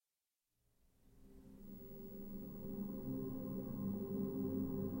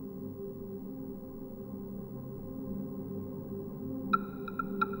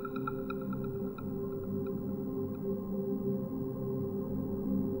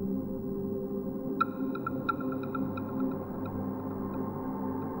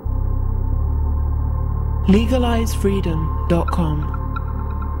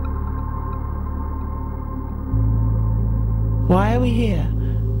LegalizeFreedom.com. Why are we here?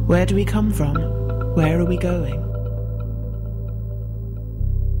 Where do we come from? Where are we going?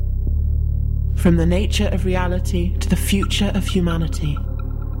 From the nature of reality to the future of humanity.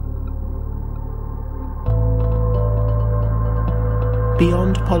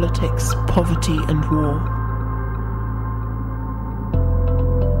 Beyond politics, poverty and war.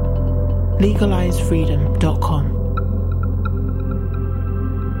 LegalizeFreedom.com.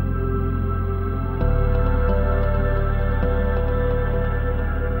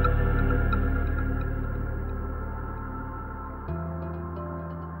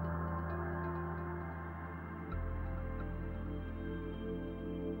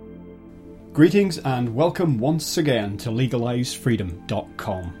 Greetings and welcome once again to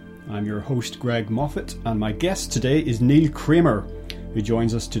LegalizeFreedom.com. I'm your host Greg Moffat, and my guest today is Neil Kramer, who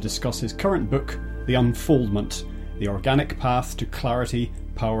joins us to discuss his current book, The Unfoldment, The Organic Path to Clarity,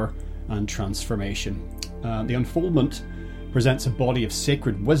 Power and Transformation. The Unfoldment presents a body of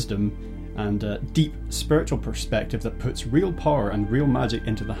sacred wisdom and a deep spiritual perspective that puts real power and real magic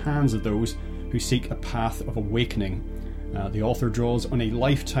into the hands of those who seek a path of awakening. The author draws on a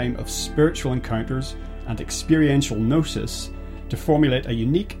lifetime of spiritual encounters and experiential gnosis to formulate a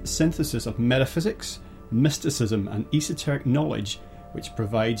unique synthesis of metaphysics, mysticism and esoteric knowledge which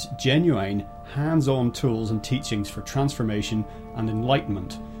provides genuine, hands-on tools and teachings for transformation and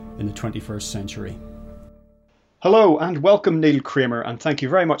enlightenment in the 21st century. Hello and welcome Neil Kramer, and thank you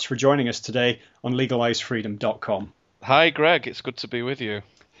very much for joining us today on LegalizeFreedom.com. Hi Greg, it's good to be with you.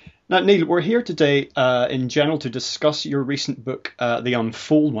 Now, Neil, we're here today in general to discuss your recent book, The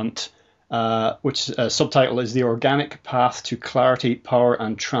Unfoldment, which subtitle is The Organic Path to Clarity, Power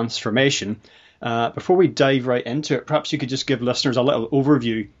and Transformation. Before we dive right into it, perhaps you could just give listeners a little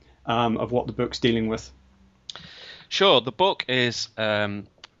overview of what the book's dealing with. Sure. The book is an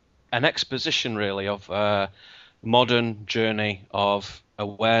exposition, really, of a modern journey of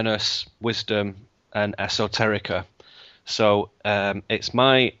awareness, wisdom and esoterica. So it's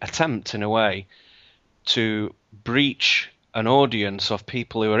my attempt, in a way, to breach an audience of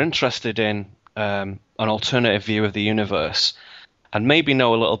people who are interested in an alternative view of the universe and maybe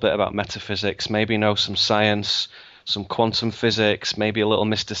know a little bit about metaphysics, maybe know some science, some quantum physics, maybe a little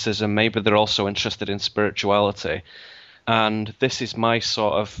mysticism, maybe they're also interested in spirituality. And this is my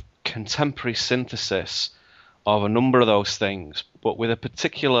sort of contemporary synthesis of a number of those things, but with a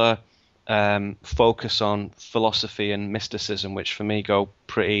particular focus on philosophy and mysticism, which for me go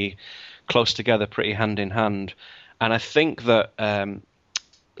pretty close together, pretty hand in hand. And I think that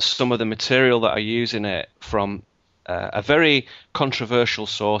some of the material that I use in it from a very controversial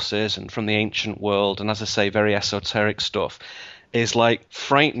sources and from the ancient world, and as I say, very esoteric stuff, is like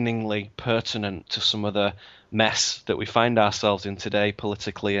frighteningly pertinent to some of the mess that we find ourselves in today,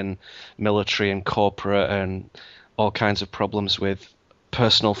 politically and military and corporate, and all kinds of problems with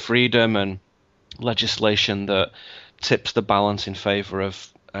personal freedom and legislation that tips the balance in favor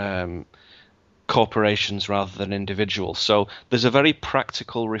of corporations rather than individuals. So there's a very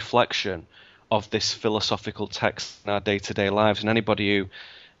practical reflection of this philosophical text in our day-to-day lives. And anybody who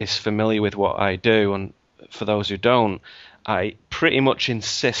is familiar with what I do, and for those who don't, I pretty much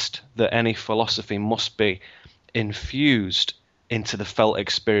insist that any philosophy must be infused into the felt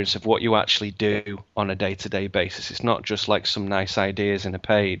experience of what you actually do on a day-to-day basis. It's not just like some nice ideas in a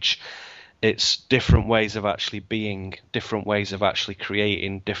page. It's different ways of actually being, different ways of actually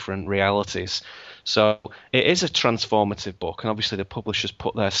creating different realities. So it is a transformative book, and obviously the publishers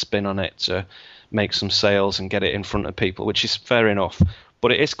put their spin on it to make some sales and get it in front of people, which is fair enough.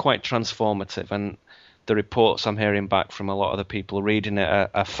 But it is quite transformative, and the reports I'm hearing back from a lot of the people reading it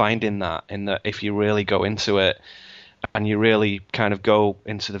are finding that, in that if you really go into it, and you really kind of go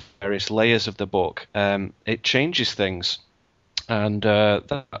into the various layers of the book, it changes things, and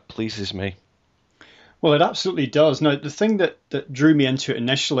that pleases me. Well, it absolutely does. Now, the thing that drew me into it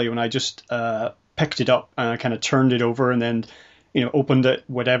initially, when I just picked it up and I kind of turned it over and then, opened it,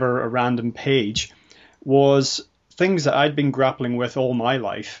 whatever, a random page, was things that I'd been grappling with all my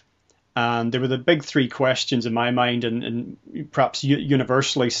life. And there were the big three questions in my mind, and perhaps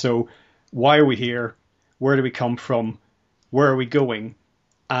universally so. Why are we here? Where do we come from? Where are we going?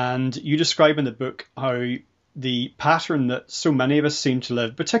 And you describe in the book how the pattern that so many of us seem to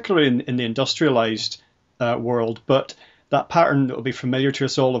live, particularly in the industrialized world, but that pattern that will be familiar to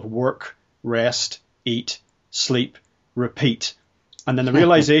us all of work, rest, eat, sleep, repeat. And then the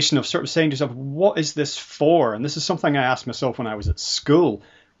realization of sort of saying to yourself, what is this for? And this is something I asked myself when I was at school.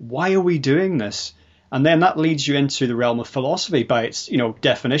 Why are we doing this? And then that leads you into the realm of philosophy by its,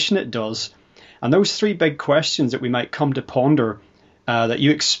 definition it does. And those three big questions that we might come to ponder, that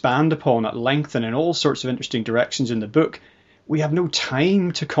you expand upon at length and in all sorts of interesting directions in the book, we have no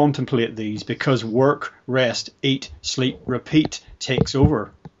time to contemplate these because work, rest, eat, sleep, repeat takes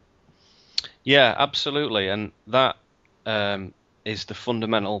over. Yeah, absolutely. And that is the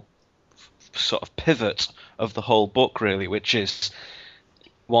fundamental sort of pivot of the whole book, really, which is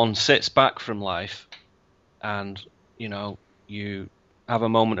one sits back from life and, you have a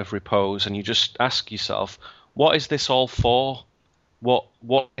moment of repose and you just ask yourself, what is this all for?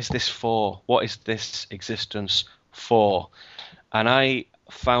 What is this for? What is this existence for? And I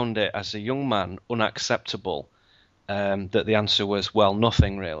found it as a young man unacceptable that the answer was, well,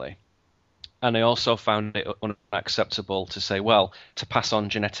 nothing really. And I also found it unacceptable to say, well, to pass on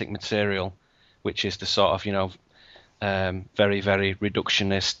genetic material, which is the sort of, very, very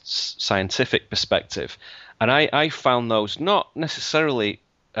reductionist scientific perspective. And I found those not necessarily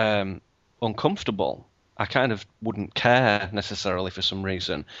uncomfortable. I kind of wouldn't care necessarily for some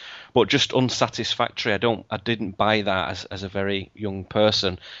reason, but just unsatisfactory. I didn't buy that as a very young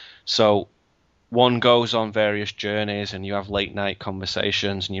person. So one goes on various journeys and you have late night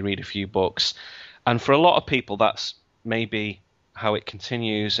conversations and you read a few books. And for a lot of people, that's maybe how it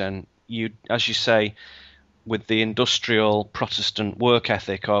continues. And you, as you say, with the industrial Protestant work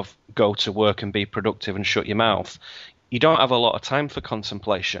ethic of go to work and be productive and shut your mouth, you don't have a lot of time for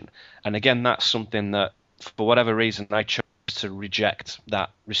contemplation. And again, that's something that, for whatever reason, I chose to reject that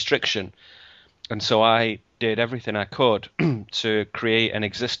restriction. And so I did everything I could to create an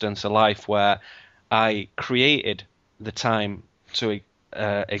existence, a life where I created the time to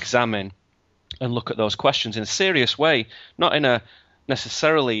examine and look at those questions in a serious way, not in a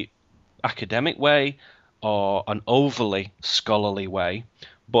necessarily academic way or an overly scholarly way,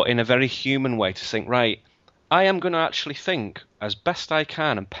 but in a very human way to think, right, I am going to actually think as best I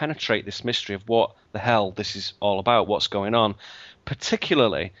can and penetrate this mystery of what the hell this is all about, what's going on,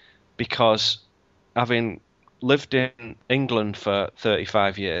 particularly because having lived in England for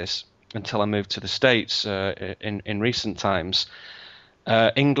 35 years until I moved to the States in recent times,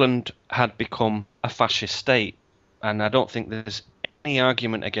 England had become a fascist state, and I don't think there's any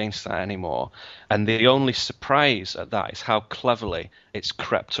argument against that anymore. And the only surprise at that is how cleverly it's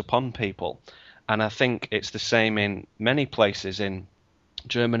crept upon people. And I think it's the same in many places in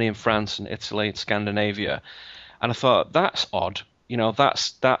Germany and France and Italy and Scandinavia. And I thought, that's odd.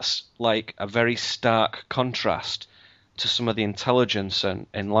 That's like a very stark contrast to some of the intelligence and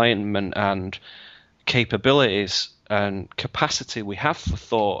enlightenment and capabilities and capacity we have for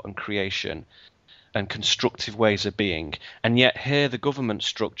thought and creation and constructive ways of being. And yet here the government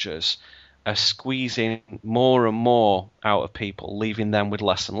structures are squeezing more and more out of people, leaving them with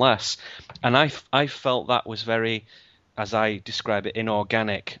less and less. And I felt that was very, as I describe it,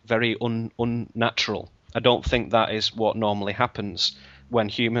 inorganic, very unnatural. I don't think that is what normally happens when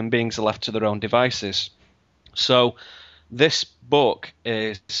human beings are left to their own devices. So this book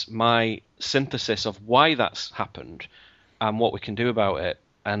is my synthesis of why that's happened and what we can do about it.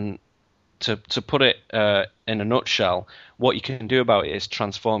 And to put it in a nutshell, what you can do about it is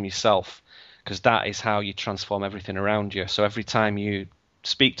transform yourself, because that is how you transform everything around you. So every time you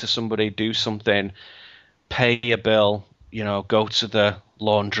speak to somebody, do something, pay a bill, go to the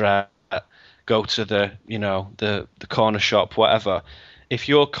laundrette, go to the corner shop, whatever. If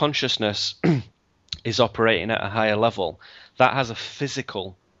your consciousness is operating at a higher level, that has a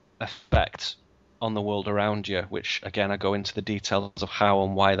physical effect on the world around you, which again, I go into the details of how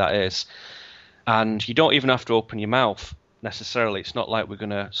and why that is. And you don't even have to open your mouth necessarily. It's not like we're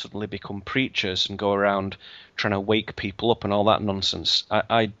going to suddenly become preachers and go around trying to wake people up and all that nonsense.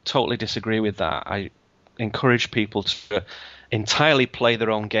 I totally disagree with that. I encourage people to entirely play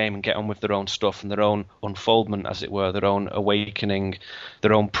their own game and get on with their own stuff and their own unfoldment, as it were, their own awakening,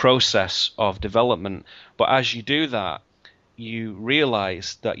 their own process of development. But as you do that, you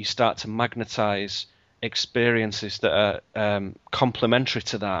realize that you start to magnetize experiences that are complementary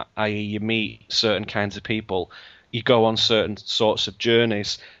to that, i.e. you meet certain kinds of people, you go on certain sorts of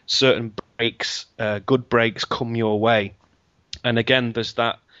journeys, certain breaks, good breaks come your way. And again, there's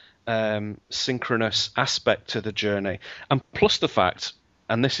that synchronous aspect to the journey. And plus the fact,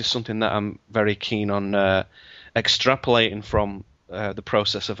 and this is something that I'm very keen on extrapolating from the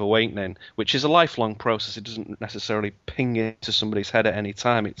process of awakening, which is a lifelong process. It doesn't necessarily ping into somebody's head at any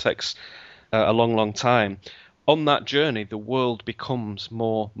time. It takes a long, long time. On that journey, the world becomes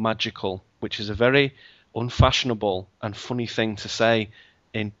more magical, which is a very unfashionable and funny thing to say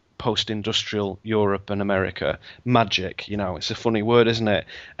in post-industrial Europe and America. Magic, it's a funny word, isn't it?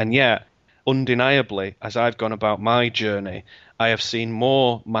 And yet, undeniably, as I've gone about my journey, I have seen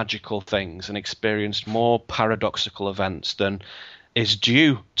more magical things and experienced more paradoxical events than is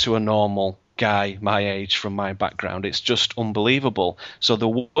due to a normal guy my age from my background. It's just unbelievable. So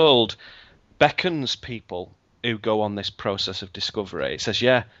the world beckons people who go on this process of discovery. It says,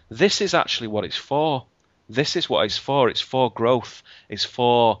 yeah, this is actually what it's for. This is what it's for. It's for growth. It's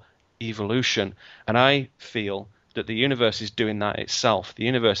for evolution. And I feel that the universe is doing that itself. The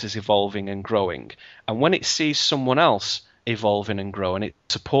universe is evolving and growing. And when it sees someone else evolving and growing, it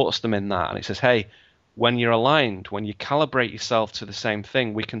supports them in that. And it says, hey, when you're aligned, when you calibrate yourself to the same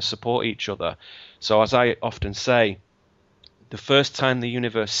thing, we can support each other. So as I often say, the first time the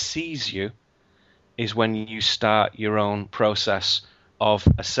universe sees you is when you start your own process of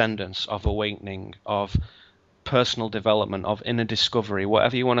ascendance, of awakening, of personal development, of inner discovery,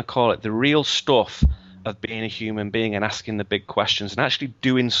 whatever you want to call it, the real stuff of being a human being and asking the big questions and actually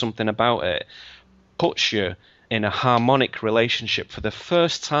doing something about it puts you in a harmonic relationship for the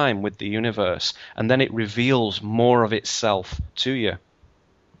first time with the universe, and then it reveals more of itself to you.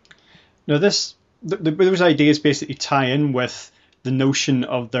 Now, those ideas basically tie in with the notion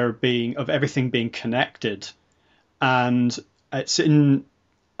of everything being connected, and it's in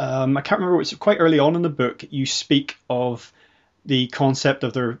I can't remember, it's quite early on in the book. You speak of the concept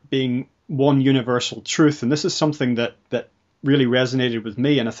of there being one universal truth, and this is something that really resonated with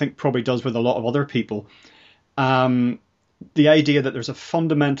me, and I think probably does with a lot of other people. The idea that there's a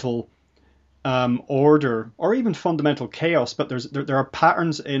fundamental order, or even fundamental chaos, but there are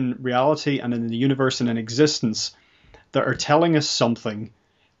patterns in reality and in the universe and in existence that are telling us something,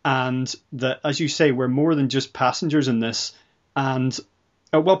 and that, as you say, we're more than just passengers in this. And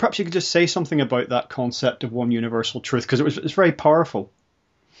well, perhaps you could just say something about that concept of one universal truth, because it's very powerful.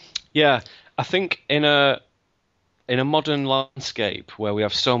 Yeah, I think in a modern landscape where we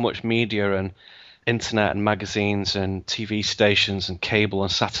have so much media and internet and magazines and TV stations and cable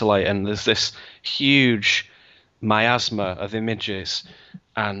and satellite, and there's this huge miasma of images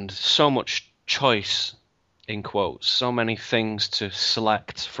and so much choice, in quotes, so many things to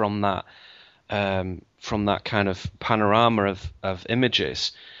select from that kind of panorama of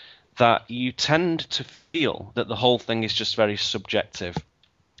images, that you tend to feel that the whole thing is just very subjective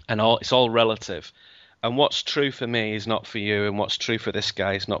and it's all relative. And what's true for me is not for you, and what's true for this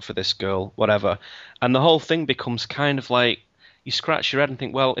guy is not for this girl, whatever. And the whole thing becomes kind of like, you scratch your head and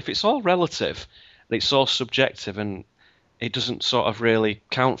think, well, if it's all relative, and it's all subjective, and it doesn't sort of really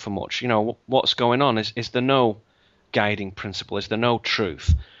count for much, what's going on? Is there no guiding principle? Is there no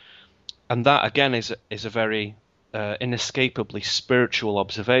truth? And that, again, is a very inescapably spiritual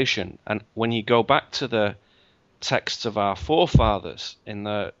observation. And when you go back to the texts of our forefathers in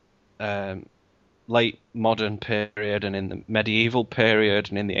the late modern period and in the medieval period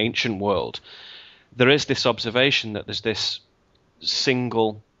and in the ancient world, there is this observation that there's this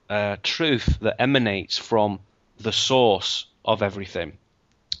single truth that emanates from the source of everything.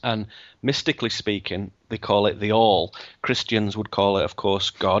 And mystically speaking, they call it the all. Christians would call it, of course,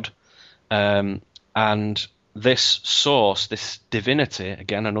 God. And this source, this divinity,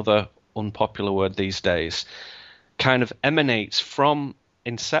 again, another unpopular word these days, kind of emanates from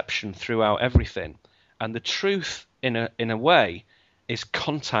inception throughout everything. And the truth, in a way, is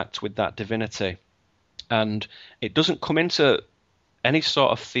contact with that divinity. And it doesn't come into any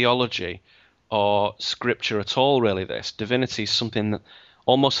sort of theology or scripture at all, really, this. Divinity is something that,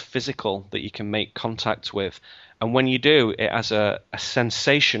 almost physical, that you can make contact with. And when you do, it has a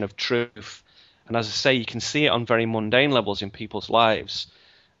sensation of truth. And as I say, you can see it on very mundane levels in people's lives.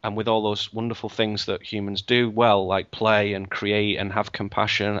 And with all those wonderful things that humans do well, like play and create and have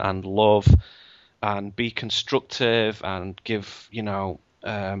compassion and love and be constructive and give,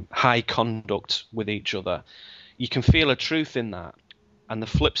 high conduct with each other, you can feel a truth in that. And the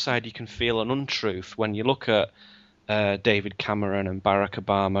flip side, you can feel an untruth when you look at David Cameron and Barack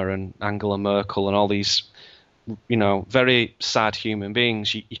Obama and Angela Merkel and all these, very sad human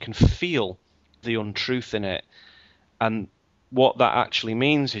beings. You can feel the untruth in it. And what that actually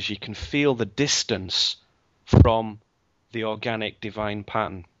means is you can feel the distance from the organic divine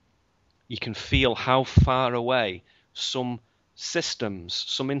pattern. You can feel how far away some systems,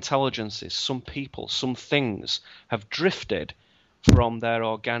 some intelligences, some people, some things have drifted from their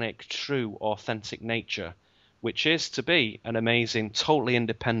organic, true, authentic nature, which is to be an amazing, totally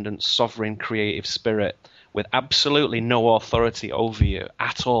independent, sovereign, creative spirit with absolutely no authority over you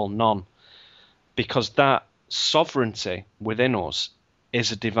at all, none. Because that sovereignty within us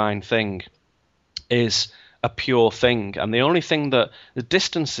is a divine thing, is a pure thing. And the only thing that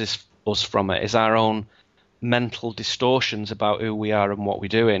distances us from it is our own mental distortions about who we are and what we're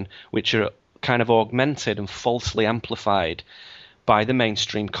doing, which are kind of augmented and falsely amplified by the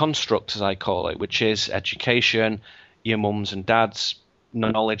mainstream construct, as I call it, which is education, your mums and dads,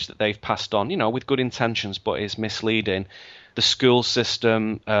 knowledge that they've passed on, with good intentions, but is misleading. The school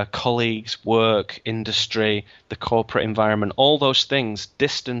system, colleagues, work, industry, the corporate environment, all those things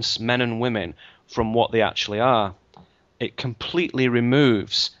distance men and women from what they actually are. It completely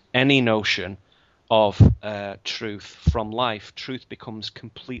removes any notion of truth from life. Truth becomes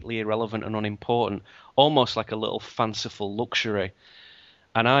completely irrelevant and unimportant, almost like a little fanciful luxury.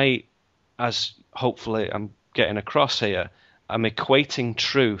 And I, as hopefully I'm getting across here, I'm equating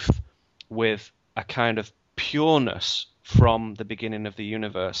truth with a kind of pureness from the beginning of the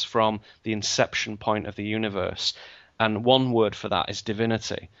universe, from the inception point of the universe. And one word for that is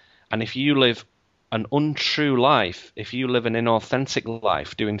divinity. And if you live an untrue life, if you live an inauthentic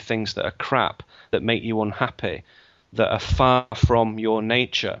life, doing things that are crap, that make you unhappy, that are far from your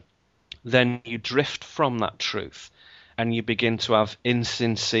nature, then you drift from that truth and you begin to have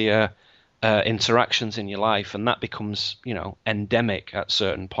insincere interactions in your life, and that becomes, endemic at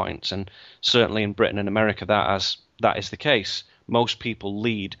certain points. And certainly in Britain and America, that is the case. Most people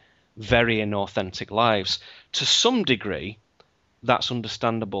lead very inauthentic lives. To some degree, that's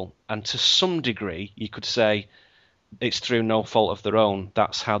understandable, and to some degree, you could say it's through no fault of their own.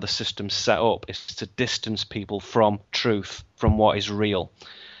 That's how the system's set up, is to distance people from truth, from what is real.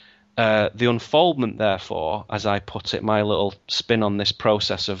 The unfoldment, therefore, as I put it, my little spin on this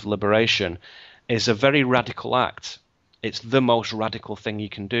process of liberation, is a very radical act. It's the most radical thing you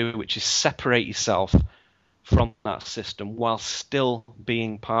can do, which is separate yourself from that system while still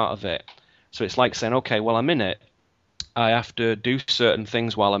being part of it. So it's like saying, okay, well, I'm in it. I have to do certain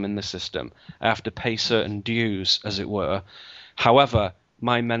things while I'm in the system. I have to pay certain dues, as it were. However,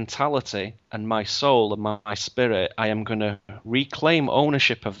 my mentality and my soul and my spirit, I am going to reclaim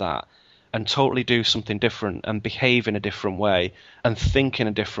ownership of that and totally do something different and behave in a different way and think in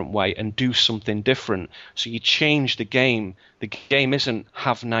a different way and do something different. So you change the game. The game isn't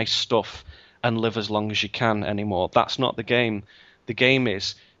have nice stuff and live as long as you can anymore. That's not the game. The game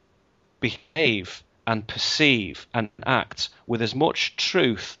is behave and perceive and act with as much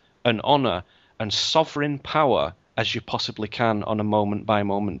truth and honor and sovereign power as you possibly can on a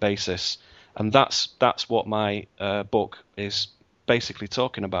moment-by-moment basis. And that's what my book is basically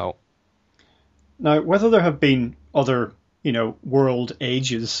talking about. Now, whether there have been other, world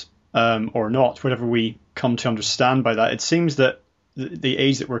ages or not, whatever we come to understand by that, it seems that the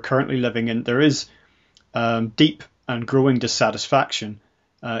age that we're currently living in, there is deep and growing dissatisfaction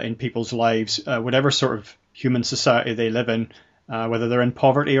in people's lives, whatever sort of human society they live in, whether they're in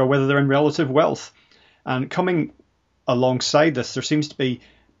poverty or whether they're in relative wealth. And coming alongside this, there seems to be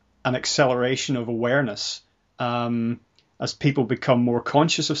an acceleration of awareness as people become more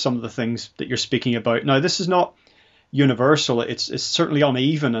conscious of some of the things that you're speaking about. Now, this is not universal. It's certainly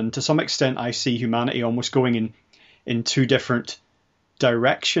uneven, and to some extent I see humanity almost going in two different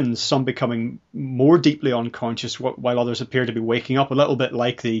directions, some becoming more deeply unconscious while others appear to be waking up, a little bit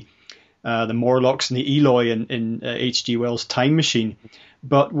like the Morlocks and the Eloi in H.G. Wells' Time Machine.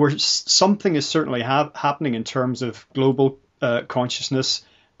 But something is certainly happening in terms of global consciousness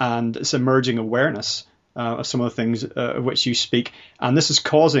and this emerging awareness of some of the things of which you speak. And this is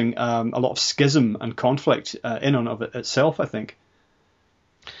causing a lot of schism and conflict in and of it itself, I think.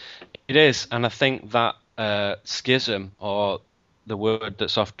 It is, and I think that schism, or the word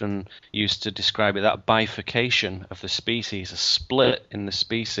that's often used to describe it, that bifurcation of the species, a split in the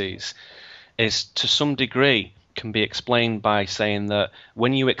species, is to some degree can be explained by saying that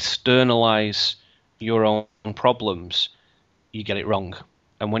when you externalize your own problems, you get it wrong.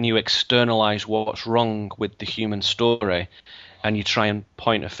 And when you externalize what's wrong with the human story and you try and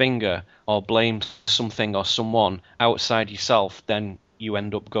point a finger or blame something or someone outside yourself, then you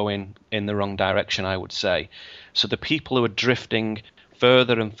end up going in the wrong direction, I would say. So the people who are drifting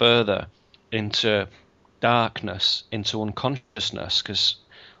further and further into darkness, into unconsciousness, because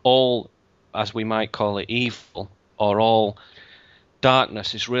all, as we might call it, evil, or all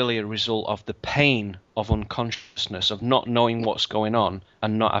darkness is really a result of the pain of unconsciousness, of not knowing what's going on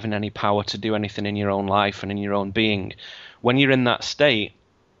and not having any power to do anything in your own life and in your own being. When you're in that state,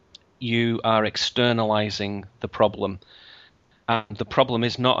 you are externalizing the problem. And the problem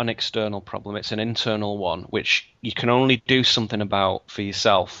is not an external problem, it's an internal one, which you can only do something about for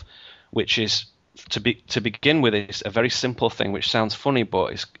yourself, which is, to begin with, is a very simple thing, which sounds funny,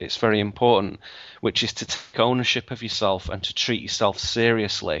 but it's very important, which is to take ownership of yourself and to treat yourself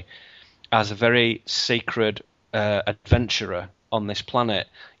seriously as a very sacred adventurer on this planet.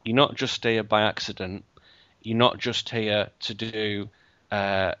 You're not just here by accident. You're not just here to do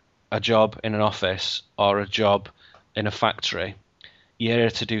a job in an office or a job in a factory. You're here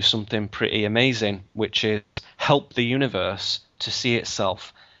to do something pretty amazing, which is help the universe to see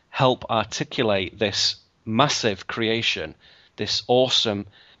itself, help articulate this massive creation, this awesome,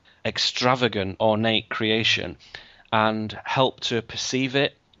 extravagant, ornate creation, and help to perceive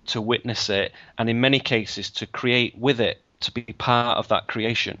it, to witness it, and in many cases to create with it, to be part of that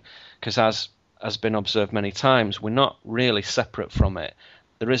creation. Because as has been observed many times, we're not really separate from it.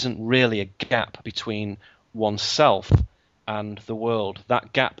 There isn't really a gap between oneself and the world.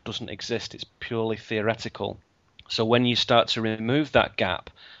 That gap doesn't exist. It's purely theoretical. So when you start to remove that gap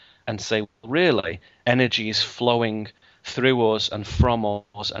and say, really, energy is flowing through us and from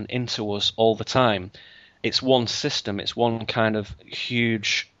us and into us all the time. It's one system. It's one kind of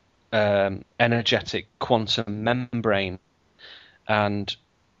huge energetic quantum membrane. And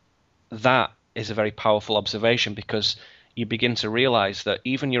that is a very powerful observation, because you begin to realize that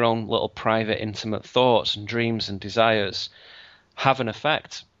even your own little private, intimate thoughts and dreams and desires have an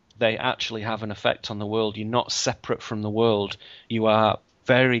effect. They actually have an effect on the world. You're not separate from the world. You are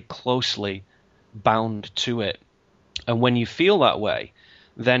very closely bound to it. And when you feel that way,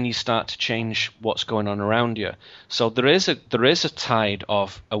 then you start to change what's going on around you. So there is a tide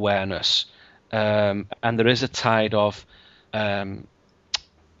of awareness, and there is a tide of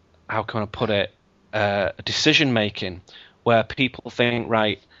how can I put it, decision making, where people think,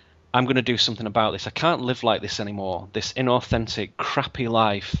 right, I'm going to do something about this. I can't live like this anymore. This inauthentic, crappy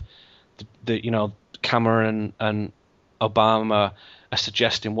life. Cameron and Obama are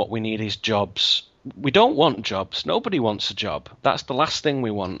suggesting what we need is jobs. We don't want jobs. Nobody wants a job. That's the last thing we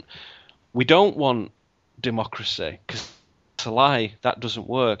want. We don't want democracy, because it's a lie. That doesn't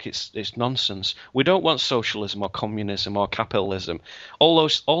work. It's nonsense. We don't want socialism or communism or capitalism.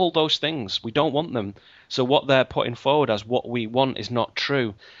 All those things, we don't want them. So what they're putting forward as what we want is not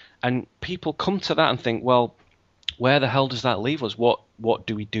true. And people come to that and think, well, where the hell does that leave us? What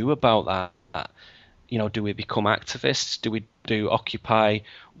do we do about that? Do we become activists? Do we Occupy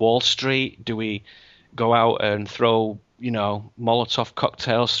Wall Street? Do we go out and throw, Molotov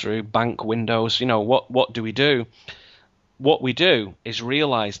cocktails through bank windows? What do we do? What we do is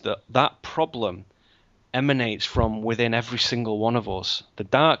realize that problem emanates from within every single one of us. The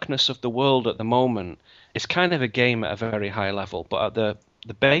darkness of the world at the moment is kind of a game at a very high level, but at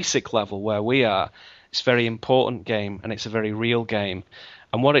the basic level where we are, it's a very important game, and it's a very real game.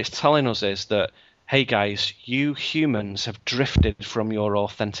 And what it's telling us is that, hey guys, you humans have drifted from your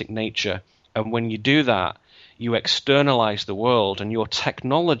authentic nature. And when you do that, you externalize the world, and your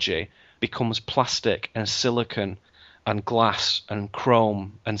technology becomes plastic and silicon and glass and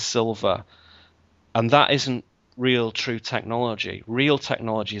chrome and silver. And that isn't real, true technology. Real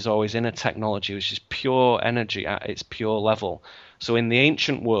technology is always inner technology, which is pure energy at its pure level. So in the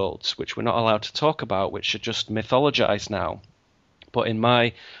ancient worlds, which we're not allowed to talk about, which are just mythologized now, but in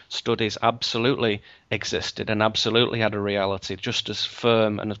my studies absolutely existed and absolutely had a reality just as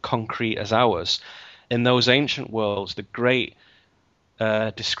firm and as concrete as ours. In those ancient worlds, the great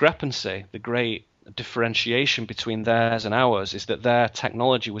discrepancy, the great differentiation between theirs and ours is that their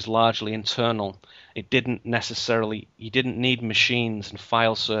technology was largely internal. You didn't need machines and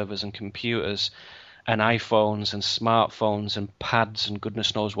file servers and computers and iPhones and smartphones and pads and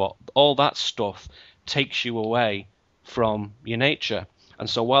goodness knows what. All that stuff takes you away from your nature. And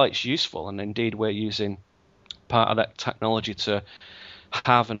so while it's useful, and indeed we're using part of that technology to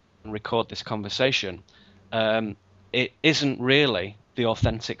have and record this conversation, it isn't really the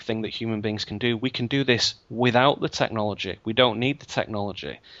authentic thing that human beings can do. We can do this without the technology. We don't need the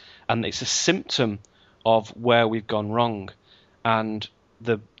technology. And it's a symptom of where we've gone wrong. And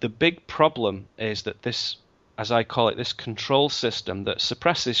the big problem is that this, as I call it, this control system that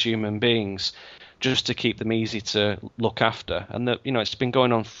suppresses human beings just to keep them easy to look after. And that, it's been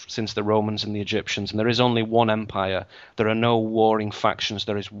going on since the Romans and the Egyptians, and there is only one empire. There are no warring factions.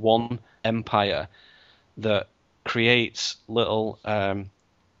 There is one empire that creates little,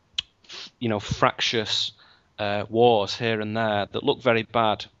 fractious wars here and there that look very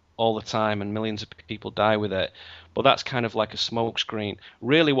bad all the time, and millions of people die with it. But that's kind of like a smokescreen.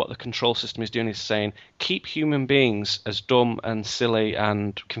 Really what the control system is doing is saying, keep human beings as dumb and silly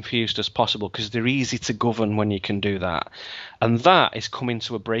and confused as possible, because they're easy to govern when you can do that. And that is coming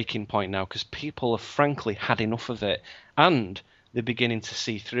to a breaking point now, because people have frankly had enough of it, and they're beginning to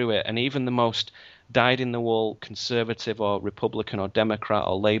see through it. And even the most dyed-in-the-wool conservative or Republican or Democrat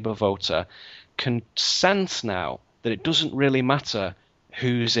or Labour voter can sense now that it doesn't really matter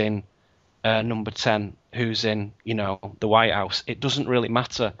who's in number 10, who's in, the White House. It doesn't really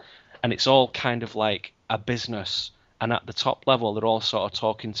matter. And it's all kind of like a business. And at the top level, they're all sort of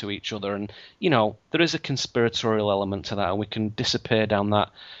talking to each other. And, there is a conspiratorial element to that, and we can disappear down that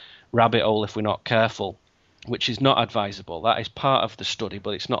rabbit hole if we're not careful, which is not advisable. That is part of the study,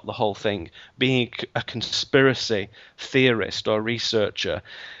 but it's not the whole thing. Being a conspiracy theorist or researcher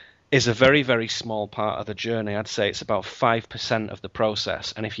is a very, very small part of the journey. I'd say it's about 5% of the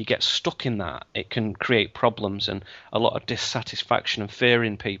process. And if you get stuck in that, it can create problems and a lot of dissatisfaction and fear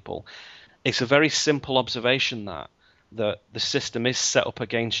in people. It's a very simple observation that the system is set up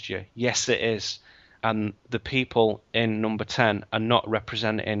against you. Yes, it is. And the people in number 10 are not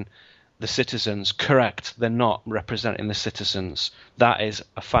representing the citizens. Correct, they're not representing the citizens. That is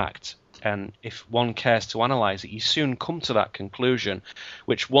a fact. And if one cares to analyse it, you soon come to that conclusion,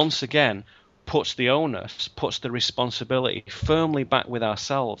 which once again puts the onus, puts the responsibility firmly back with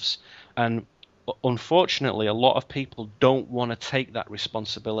ourselves. And unfortunately, a lot of people don't want to take that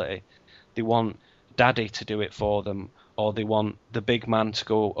responsibility. They want daddy to do it for them, or they want the big man to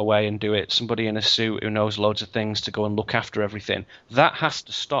go away and do it, somebody in a suit who knows loads of things to go and look after everything. That has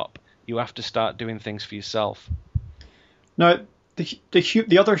to stop. You have to start doing things for yourself. Now,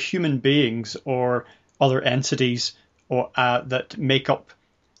 the other human beings or other entities that make up,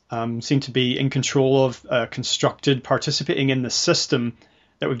 seem to be in control of, constructed, participating in the system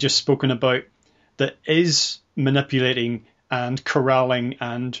that we've just spoken about, that is manipulating and corralling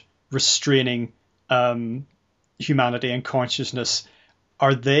and restraining humanity and consciousness.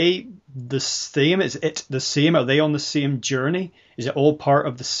 Are they the same? Is it the same? Are they on the same journey? Is it all part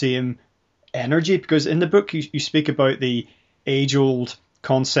of the same energy? Because in the book you speak about the age-old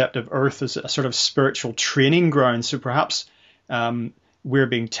concept of Earth as a sort of spiritual training ground. So perhaps we're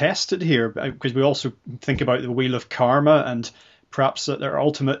being tested here, because we also think about the wheel of karma, and perhaps that their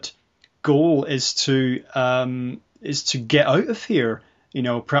ultimate goal is to get out of here.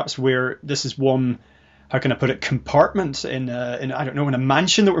 Perhaps this is one, how can I put it, compartment in I don't know, in a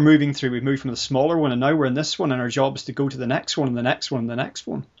mansion that we're moving through. We've moved from the smaller one and now we're in this one, and our job is to go to the next one and the next one and the next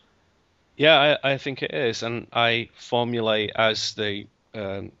one. Yeah, I think it is. And I formulate, as the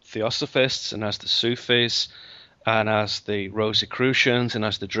Theosophists and as the Sufis and as the Rosicrucians and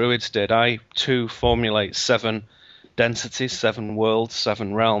as the Druids did, I too formulate 7 densities, 7 worlds,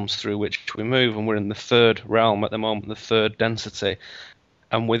 7 realms through which we move. And we're in the 3rd realm at the moment, the 3rd density.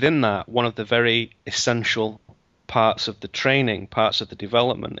 And within that, one of the very essential parts of the training, parts of the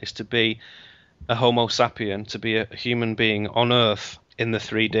development, is to be a Homo sapien, to be a human being on Earth in the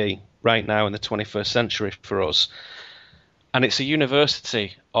 3D, right now in the 21st century for us. And it's a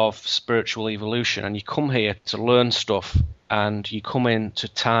university of spiritual evolution, and you come here to learn stuff, and you come into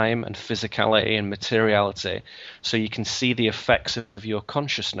time and physicality and materiality, so you can see the effects of your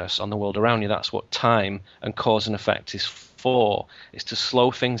consciousness on the world around you. That's what time and cause and effect is for. It's to slow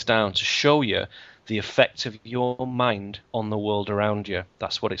things down, to show you the effect of your mind on the world around you.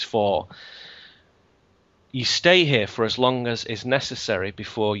 That's what it's for. You stay here for as long as is necessary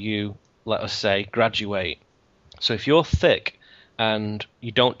before you, let us say, graduate. So if you're thick and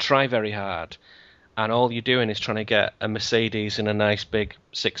you don't try very hard, and all you're doing is trying to get a Mercedes in a nice big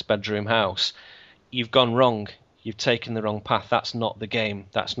 6-bedroom house, you've gone wrong. You've taken the wrong path. That's not the game.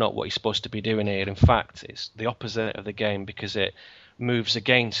 That's not what you're supposed to be doing here. In fact, it's the opposite of the game, because it moves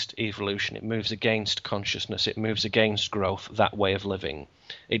against evolution. It moves against consciousness. It moves against growth, that way of living.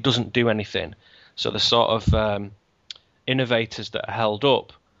 It doesn't do anything. So the sort of innovators that are held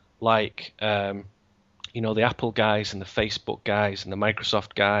up, like the Apple guys and the Facebook guys and the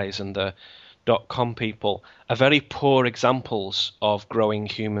Microsoft guys and the .com people, are very poor examples of growing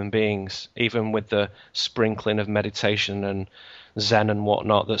human beings, even with the sprinkling of meditation and Zen and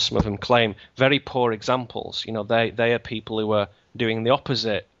whatnot that some of them claim. Very poor examples. They are people who are doing the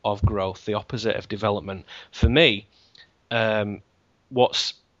opposite of growth, the opposite of development. For me,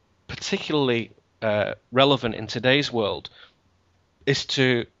 what's particularly relevant in today's world is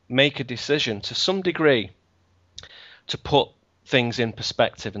to make a decision to some degree to put things in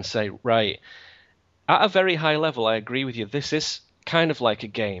perspective and say, right, at a very high level, I agree with you. This is kind of like a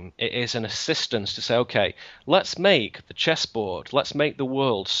game. It is an assistance to say, okay, let's make the chessboard, let's make the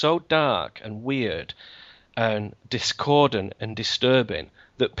world so dark and weird and discordant and disturbing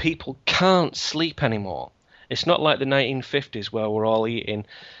that people can't sleep anymore. It's not like the 1950s where we're all eating,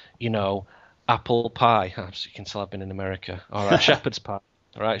 apple pie. As you can tell, I've been in America. All right, shepherd's pie.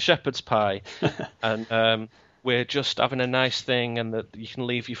 All right, shepherd's pie. And we're just having a nice thing, and that you can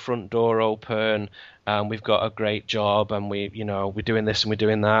leave your front door open, and we've got a great job, and we're doing this and we're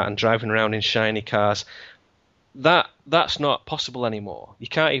doing that, and driving around in shiny cars. That's not possible anymore. You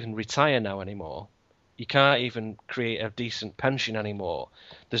can't even retire now anymore. You can't even create a decent pension anymore.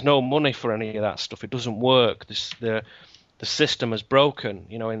 There's no money for any of that stuff. It doesn't work. The system is broken.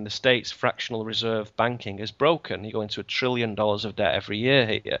 You know, in the States, fractional reserve banking is broken. You go into $1 trillion of debt every year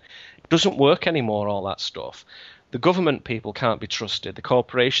here. It doesn't work anymore, all that stuff. The government people can't be trusted. The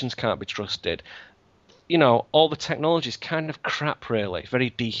corporations can't be trusted. You know, all the technology is kind of crap, really. Very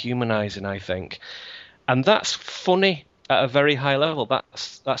dehumanizing, I think. And that's funny at a very high level.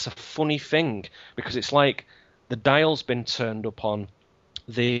 That's a funny thing, because it's like the dial's been turned up on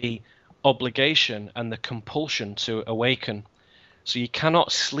the obligation and the compulsion to awaken. So you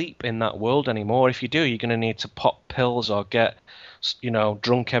cannot sleep in that world anymore. If you do, you're going to need to pop pills or get, you know,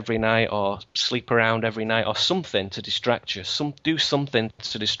 drunk every night or sleep around every night or something to distract you. Do something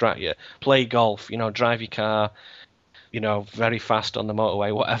to distract you. Play golf, you know, drive your car, you know, very fast on the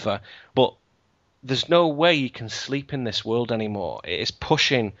motorway, whatever. But there's no way you can sleep in this world anymore. It is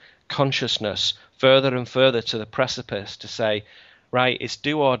pushing consciousness further and further to the precipice to say, right, it's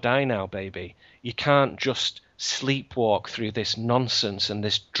do or die now, baby. You can't just sleepwalk through this nonsense and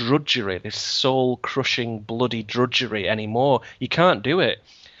this drudgery, this soul-crushing, bloody drudgery anymore. You can't do it.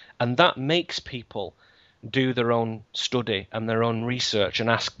 And that makes people do their own study and their own research and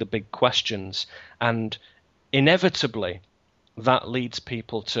ask the big questions. And inevitably, that leads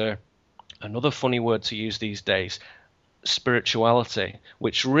people to another funny word to use these days, spirituality,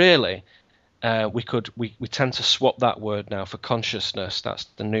 which really we tend to swap that word now for consciousness. That's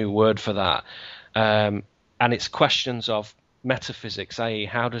the new word for that. And it's questions of metaphysics, i.e.,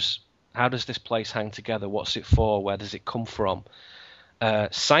 how does this place hang together? What's it for? Where does it come from?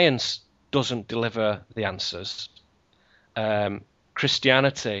 Science doesn't deliver the answers.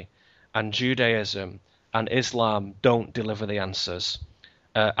 Christianity and Judaism and Islam don't deliver the answers.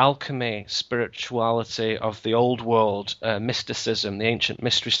 Alchemy, spirituality of the old world, mysticism, the ancient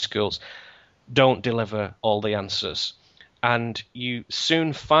mystery schools, don't deliver all the answers. And you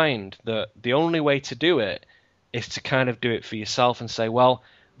soon find that the only way to do it is to kind of do it for yourself and say, well,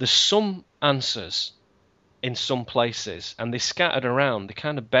 there's some answers in some places, and they're scattered around, they're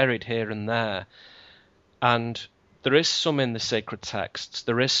kind of buried here and there. And there is some in the sacred texts,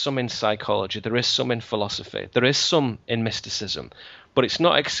 there is some in psychology, there is some in philosophy, there is some in mysticism, but it's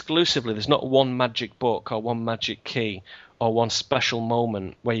not exclusively. There's not one magic book or one magic key or one special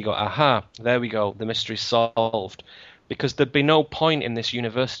moment where you go, aha, there we go, the mystery's solved. Because there'd be no point in this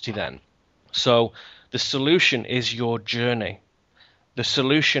university then. So the solution is your journey. The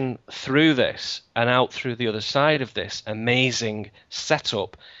solution through this and out through the other side of this amazing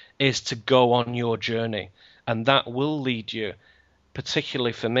setup is to go on your journey. And that will lead you,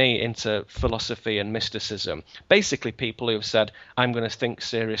 particularly for me, into philosophy and mysticism. Basically, people who have said, I'm going to think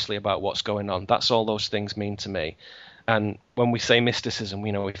seriously about what's going on. That's all those things mean to me. And when we say mysticism,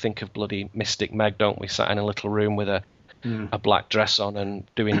 you know, we think of bloody Mystic Meg, don't we? Sat in a little room with a black dress on and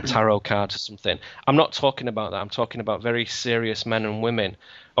doing tarot cards or something. I'm not talking about that. I'm talking about very serious men and women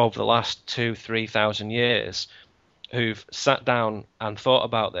over the last 2,000-3,000 years who've sat down and thought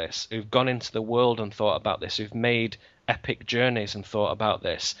about this, who've gone into the world and thought about this, who've made epic journeys and thought about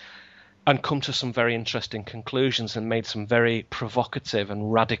this, and come to some very interesting conclusions and made some very provocative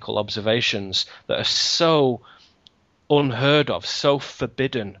and radical observations that are so unheard of, so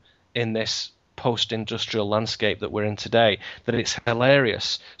forbidden in this post-industrial landscape that we're in today, that it's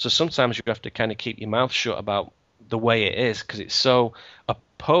hilarious. So sometimes you have to kind of keep your mouth shut about the way it is, because it's so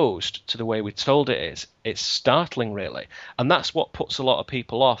opposed to the way we're told it is. It's startling, really. And that's what puts a lot of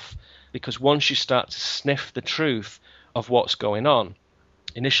people off, because once you start to sniff the truth of what's going on,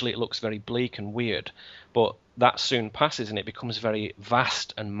 initially it looks very bleak and weird, but that soon passes and it becomes very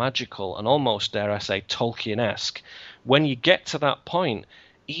vast and magical and almost, dare I say, Tolkien-esque. When you get to that point,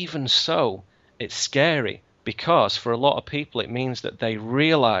 even so, it's scary, because for a lot of people it means that they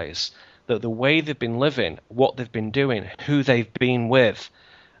realize that the way they've been living, what they've been doing, who they've been with,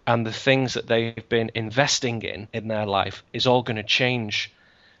 and the things that they've been investing in their life is all going to change.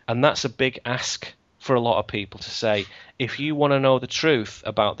 And that's a big ask for a lot of people to say, if you want to know the truth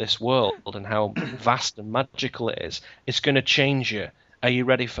about this world and how vast and magical it is, it's going to change you. Are you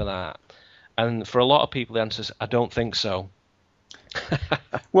ready for that? And for a lot of people, the answer is, I don't think so.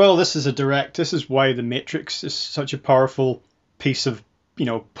 Well, this is why The Matrix is such a powerful piece of, you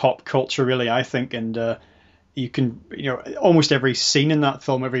know, pop culture, really, I think. And you can, you know, almost every scene in that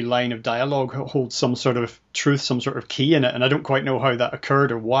film, every line of dialogue holds some sort of truth, some sort of key in it. And I don't quite know how that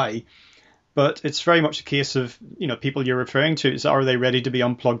occurred or why. But it's very much a case of, you know, people you're referring to, is are they ready to be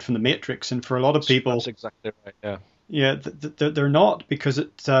unplugged from the Matrix? And for a lot of people, that's exactly right. Yeah. Yeah, they're not, because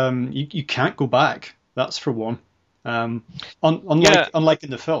you can't go back. That's for one. Unlike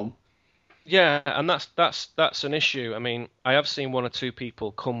in the film. Yeah, and that's an issue. I mean, I have seen one or two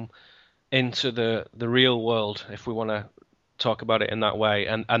people come into the real world, if we want to talk about it in that way,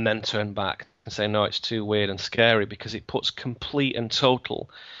 and then turn back and say, no, it's too weird and scary because it puts complete and total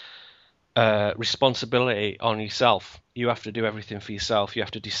responsibility on yourself. You have to do everything for yourself. You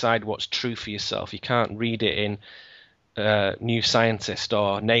have to decide what's true for yourself. You can't read it in New Scientist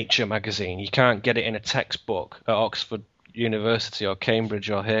or Nature magazine. You can't get it in a textbook at Oxford University or Cambridge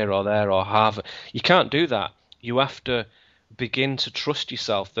or here or there or Harvard. You can't do that. You have to begin to trust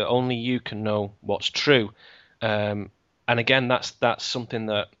yourself that only you can know what's true. And again, that's something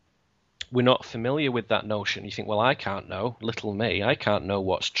that we're not familiar with, that notion. You think, well, I can't know, little me, I can't know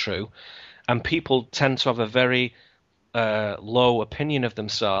what's true. And people tend to have a very low opinion of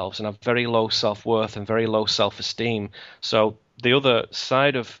themselves and have very low self-worth and very low self-esteem. So the other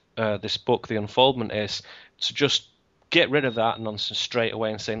side of this book, The Unfoldment, is to just get rid of that nonsense straight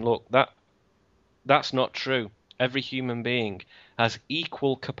away and saying, look, that's not true. Every human being has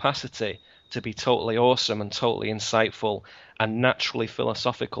equal capacity to be totally awesome and totally insightful and naturally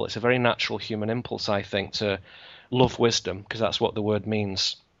philosophical. It's a very natural human impulse, I think, to love wisdom, because that's what the word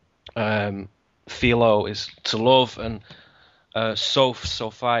means. Philo is to love, and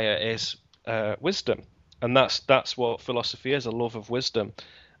Sophia is wisdom, and that's what philosophy is, a love of wisdom,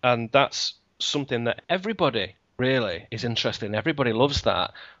 and that's something that everybody really is interested in. Everybody loves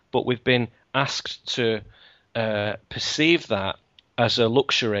that, but we've been asked to perceive that as a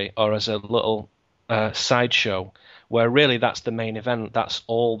luxury or as a little sideshow, where really that's the main event. That's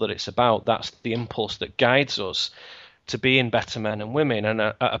all that it's about. That's the impulse that guides us to being better men and women. And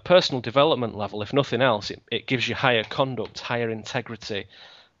at a personal development level, if nothing else, it gives you higher conduct, higher integrity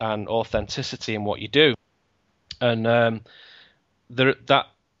and authenticity in what you do. And that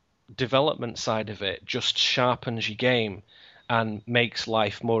development side of it just sharpens your game and makes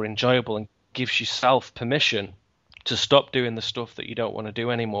life more enjoyable and gives yourself permission to stop doing the stuff that you don't want to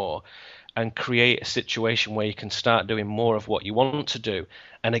do anymore and create a situation where you can start doing more of what you want to do.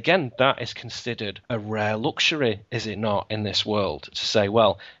 And again, that is considered a rare luxury, is it not, in this world, to say,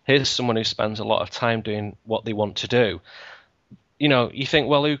 well, here's someone who spends a lot of time doing what they want to do. You know, you think,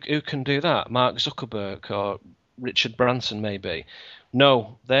 well, who can do that? Mark Zuckerberg or Richard Branson, maybe.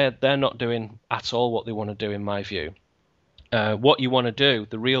 No, they're not doing at all what they want to do, in my view. What you want to do,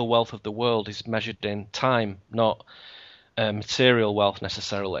 the real wealth of the world, is measured in time, not material wealth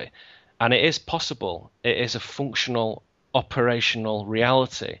necessarily. And it is possible. It is a functional, operational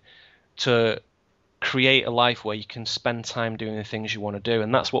reality to create a life where you can spend time doing the things you want to do.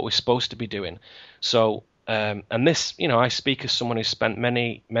 And that's what we're supposed to be doing. So, and this, you know, I speak as someone who spent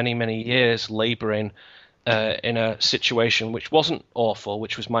many, many, many years laboring in a situation which wasn't awful,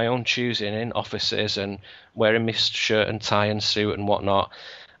 which was my own choosing, in offices and wearing my shirt and tie and suit and whatnot.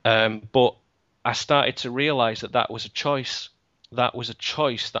 But I started to realize that that was a choice. That was a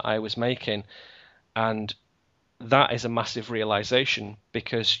choice that I was making. And that is a massive realization,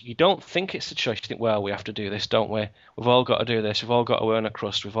 because you don't think it's a choice. You think, well, we have to do this, don't we? We've all got to do this. We've all got to earn a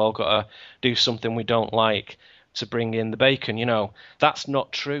crust. We've all got to do something we don't like to bring in the bacon. You know, that's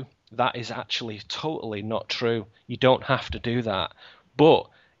not true. That is actually totally not true. You don't have to do that. But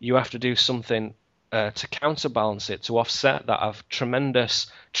you have to do something to counterbalance it, to offset that, of tremendous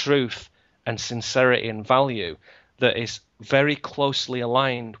truth and sincerity and value that is very closely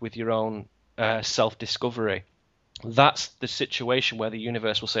aligned with your own self-discovery. That's the situation where the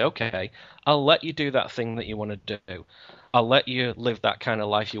universe will say, okay, I'll let you do that thing that you want to do. I'll let you live that kind of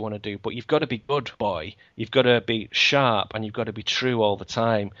life you want to do, but you've got to be good, boy. You've got to be sharp, and you've got to be true all the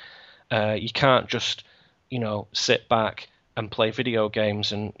time. You can't just, you know, sit back and play video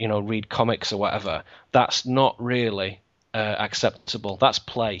games and, you know, read comics or whatever. That's not really acceptable. That's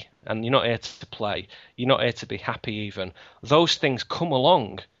play, and you're not here to play. You're not here to be happy even. Those things come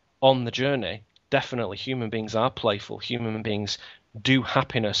along on the journey. Definitely, human beings are playful. Human beings do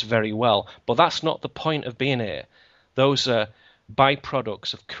happiness very well, but that's not the point of being here. Those are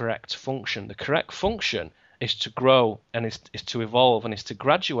byproducts of correct function. The correct function is to grow and is to evolve and is to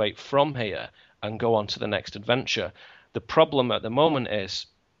graduate from here and go on to the next adventure. The problem at the moment is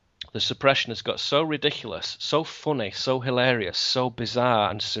the suppression has got so ridiculous, so funny, so hilarious, so bizarre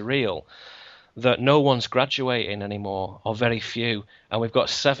and surreal that no one's graduating anymore, or very few. And we've got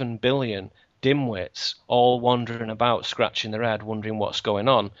 7 billion dimwits all wandering about, scratching their head, wondering what's going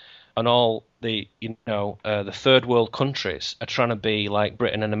on. And all the, the third world countries are trying to be like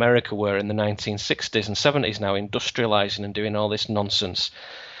Britain and America were in the 1960s and 70s now, industrializing and doing all this nonsense.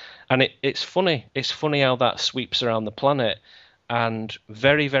 And it's funny. It's funny how that sweeps around the planet, and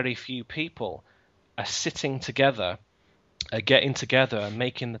very, very few people are sitting together are getting together and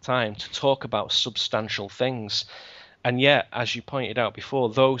making the time to talk about substantial things. And yet, as you pointed out before,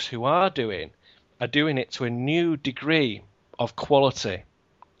 those who are doing it to a new degree of quality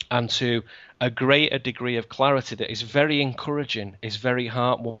and to a greater degree of clarity that is very encouraging, is very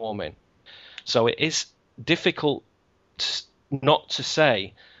heartwarming. So it is difficult not to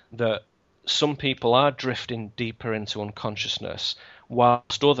say that some people are drifting deeper into unconsciousness,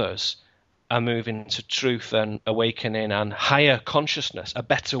 whilst others are moving to truth and awakening and higher consciousness, a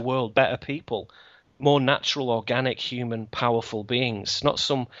better world, better people, more natural, organic, human, powerful beings. Not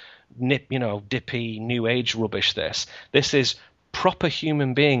some dippy new age rubbish. This is proper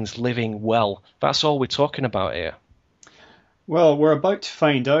human beings living well. That's all we're talking about here. Well, we're about to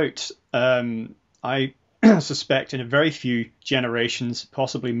find out. I suspect in a very few generations,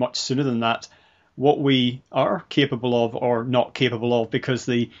 possibly much sooner than that, what we are capable of or not capable of, because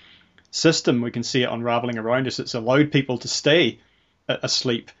the system, we can see it unraveling around us, it's allowed people to stay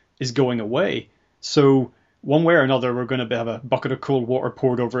asleep, is going away. So one way or another, we're going to have a bucket of cold water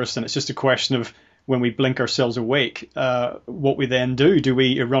poured over us, and it's just a question of when we blink ourselves awake, what we then do. Do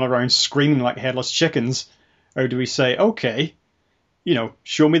we run around screaming like headless chickens, or do we say, okay,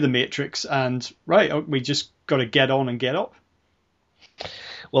 show me the matrix, and right, we just got to get on and get up?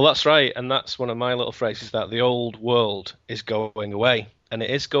 Well, that's right, and that's one of my little phrases, that the old world is going away, and it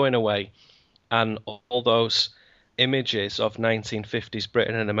is going away, and all those images of 1950s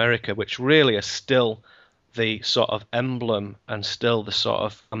Britain and America, which really are still the sort of emblem and still the sort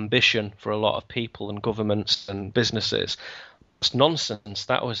of ambition for a lot of people and governments and businesses, it's nonsense.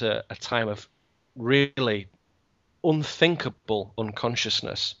 That was a time of really unthinkable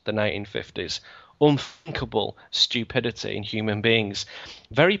unconsciousness, the 1950s, unthinkable stupidity in human beings.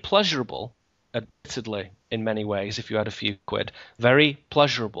 Very pleasurable, admittedly, in many ways, if you had a few quid. Very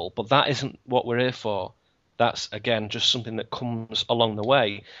pleasurable, but that isn't what we're here for. That's, again, just something that comes along the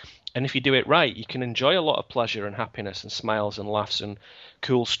way. And if you do it right, you can enjoy a lot of pleasure and happiness and smiles and laughs and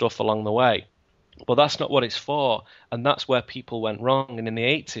cool stuff along the way. But that's not what it's for, and that's where people went wrong. And in the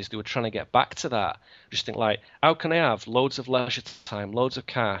 80s, they were trying to get back to that. Just think like, how can I have loads of leisure time, loads of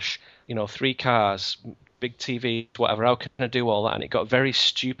cash, 3 cars, big TV, whatever, how can I do all that? And it got very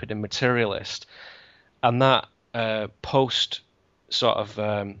stupid and materialist. And that post sort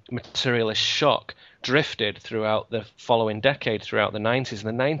of materialist shock drifted throughout the following decade, throughout the 90s.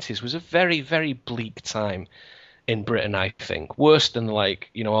 And the 90s was a very, very bleak time in Britain, I think. Worse than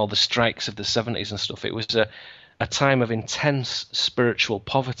all the strikes of the 70s and stuff. It was a time of intense spiritual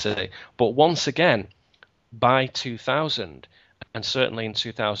poverty. But once again, by 2000, and certainly in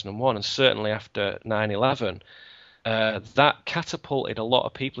 2001, and certainly after 9/11, that catapulted a lot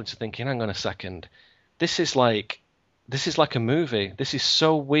of people into thinking, hang on a second, this is like a movie. This is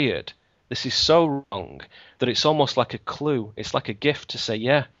so weird. This is so wrong that it's almost like a clue. It's like a gift to say,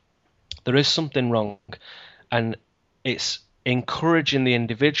 yeah, there is something wrong. And it's encouraging the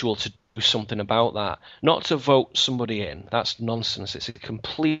individual to do something about that, not to vote somebody in. That's nonsense. It's a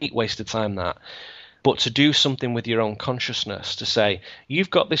complete waste of time, that. But to do something with your own consciousness, to say, you've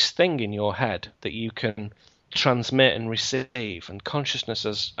got this thing in your head that you can transmit and receive. And consciousness,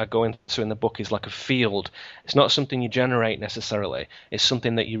 as I go into in the book, is like a field. It's not something you generate necessarily. It's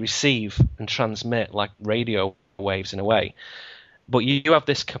something that you receive and transmit, like radio waves in a way. But you have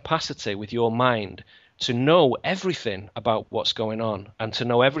this capacity with your mind to know everything about what's going on, and to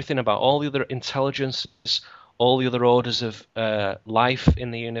know everything about all the other intelligences, all the other orders of life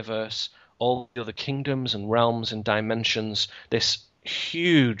in the universe, all the other kingdoms and realms and dimensions, this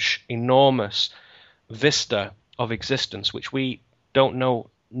huge, enormous vista of existence, which we don't know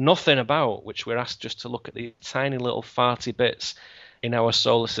nothing about, which we're asked just to look at the tiny little farty bits in our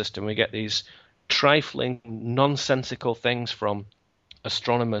solar system. We get these trifling, nonsensical things from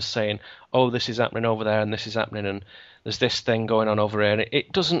astronomers saying, oh, this is happening over there and this is happening and there's this thing going on over here. And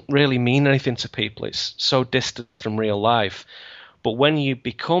it doesn't really mean anything to people. It's so distant from real life. But when you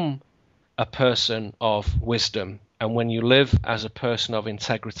become a person of wisdom, and when you live as a person of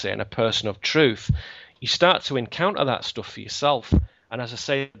integrity and a person of truth, you start to encounter that stuff for yourself. And as I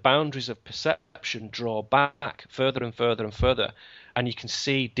say, the boundaries of perception draw back further and further and further, and you can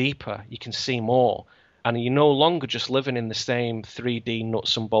see deeper, you can see more. And you're no longer just living in the same 3D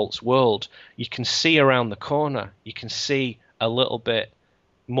nuts and bolts world. You can see around the corner. You can see a little bit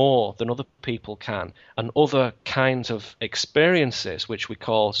more than other people can. And other kinds of experiences, which we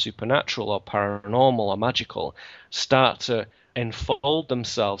call supernatural or paranormal or magical, start to enfold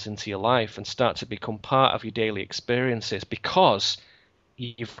themselves into your life and start to become part of your daily experiences, because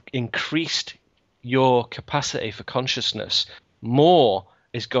you've increased your capacity for consciousness. More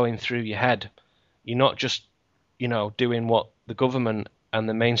is going through your head. You're not just, doing what the government and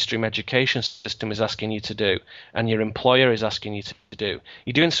the mainstream education system is asking you to do, and your employer is asking you to do.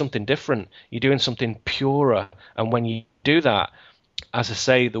 You're doing something different. You're doing something purer. And when you do that, as I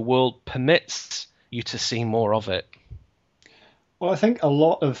say, the world permits you to see more of it. Well, I think a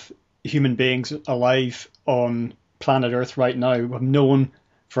lot of human beings alive on planet Earth right now have known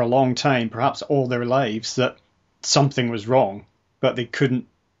for a long time, perhaps all their lives, that something was wrong, but they couldn't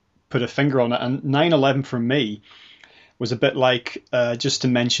put a finger on it. And 9/11 for me was a bit like, just to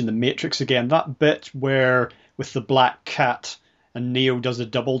mention the Matrix again, that bit where with the black cat and Neo does a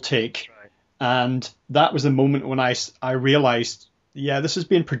double take. Right. And that was the moment when I realized, yeah, this is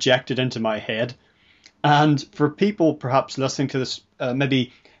being projected into my head. And for people perhaps listening to this,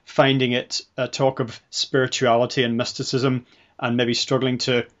 maybe finding it a talk of spirituality and mysticism and maybe struggling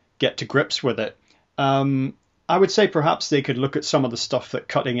to get to grips with it, I would say perhaps they could look at some of the stuff that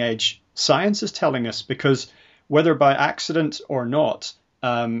cutting edge science is telling us, because whether by accident or not,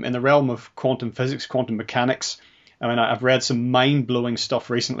 in the realm of quantum physics, quantum mechanics, I mean, I've read some mind-blowing stuff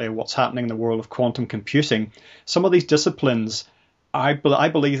recently of what's happening in the world of quantum computing. Some of these disciplines, I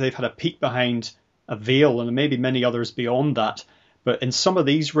believe they've had a peek behind a veil, and maybe many others beyond that. But in some of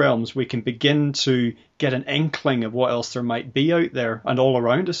these realms, we can begin to get an inkling of what else there might be out there and all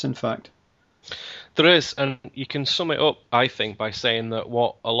around us, in fact. There is, and you can sum it up, I think, by saying that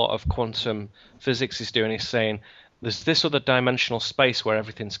what a lot of quantum physics is doing is saying there's this other dimensional space where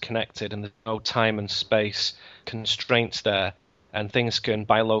everything's connected and there's no time and space constraints there, and things can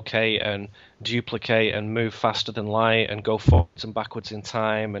bilocate and duplicate and move faster than light and go forwards and backwards in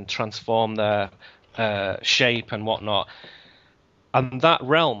time and transform their shape and whatnot. And that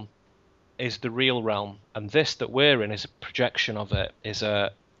realm is the real realm, and this that we're in is a projection of it, is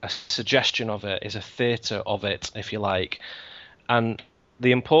a suggestion of it, is a theatre of it, if you like. And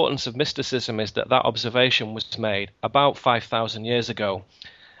the importance of mysticism is that observation was made about 5,000 years ago,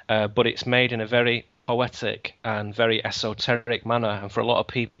 but it's made in a very poetic and very esoteric manner, and for a lot of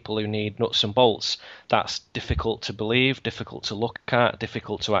people who need nuts and bolts, that's difficult to believe, difficult to look at,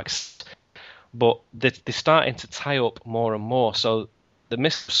 difficult to accept. But they're starting to tie up more and more. So the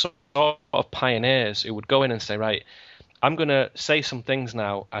sort of pioneers who would go in and say, right, I'm going to say some things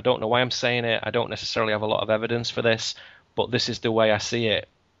now. I don't know why I'm saying it. I don't necessarily have a lot of evidence for this, but this is the way I see it.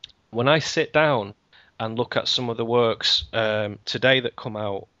 When I sit down and look at some of the works today that come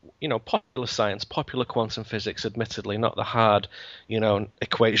out, popular science, popular quantum physics, admittedly, not the hard,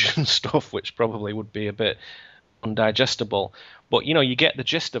 equation stuff, which probably would be a bit undigestible. But, you get the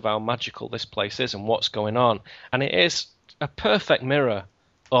gist of how magical this place is and what's going on. And it is a perfect mirror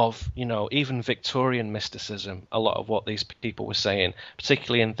of, even Victorian mysticism, a lot of what these people were saying,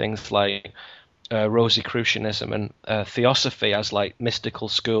 particularly in things like Rosicrucianism and Theosophy as like mystical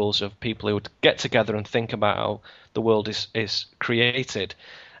schools of people who would get together and think about how the world is created.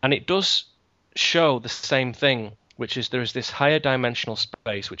 And it does show the same thing, which is there is this higher dimensional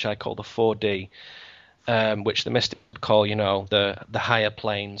space, which I call the 4D, which the mystics call, the higher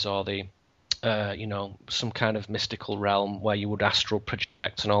planes, or the some kind of mystical realm where you would astral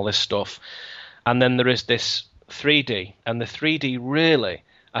project and all this stuff. And then there is this 3D, and the 3D really,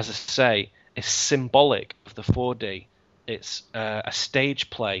 as I say, is symbolic of the 4D. It's a stage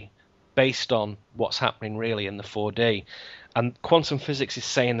play based on what's happening really in the 4D. And quantum physics is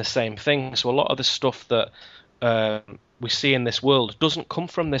saying the same thing. So a lot of the stuff that we see in this world doesn't come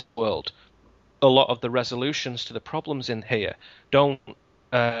from this world. A lot of the resolutions to the problems in here don't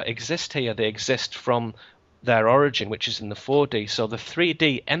exist here. They exist from their origin, which is in the 4D. So the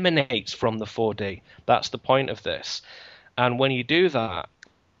 3D emanates from the 4D. That's the point of this. And when you do that,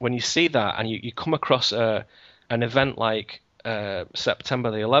 when you see that, and you come across an event like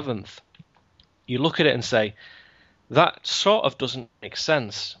September the 11th, you look at it and say, that sort of doesn't make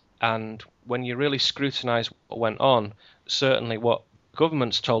sense. And when you really scrutinize what went on, certainly what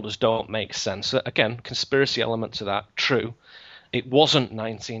governments told us don't make sense. Again, conspiracy element to that, true. It wasn't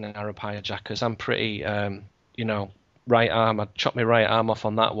 19 Arab hijackers. I'm pretty, right arm. I chopped my right arm off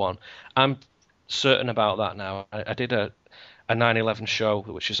on that one. I'm certain about that now. I did a 9/11 show,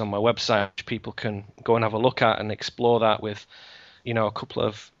 which is on my website, which people can go and have a look at and explore that with, a couple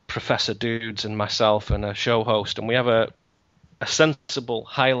of professor dudes and myself and a show host. And we have a sensible,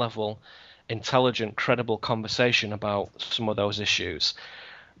 high-level, intelligent, credible conversation about some of those issues.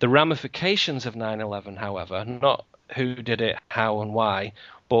 The ramifications of 9/11, however, not who did it, how and why,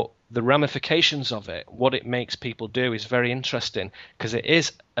 but the ramifications of it, what it makes people do, is very interesting, because it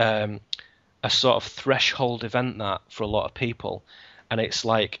is a sort of threshold event for a lot of people. And it's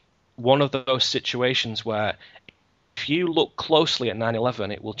like one of those situations where if you look closely at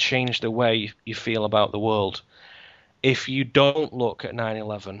 9/11, it will change the way you feel about the world. If you don't look at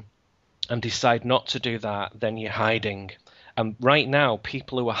 9/11 and decide not to do that, then you're hiding. And right now,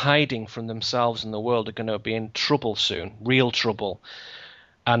 people who are hiding from themselves and the world are going to be in trouble soon, real trouble.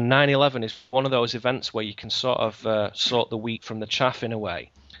 And 9/11 is one of those events where you can sort of sort the wheat from the chaff in a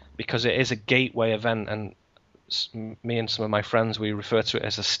way, because it is a gateway event. And me and some of my friends, we refer to it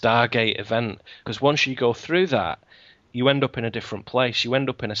as a Stargate event, because once you go through that, you end up in a different place. You end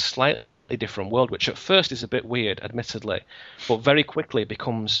up in a slightly different world, which at first is a bit weird, admittedly, but very quickly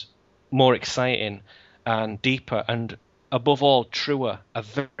becomes more exciting and deeper and, above all, truer, a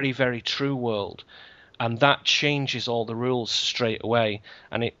very, very true world. And that changes all the rules straight away.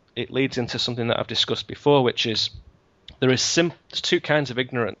 And it leads into something that I've discussed before, which is there's two kinds of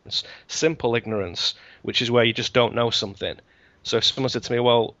ignorance. Simple ignorance, which is where you just don't know something. So if someone said to me,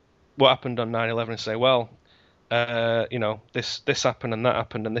 well, what happened on 9/11? I say, well, this happened and that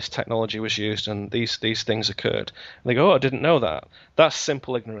happened and this technology was used and these things occurred. And they go, oh, I didn't know that. That's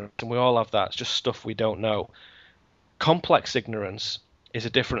simple ignorance, and we all have that. It's just stuff we don't know. Complex ignorance is a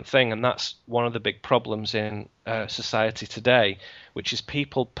different thing, and that's one of the big problems in society today, which is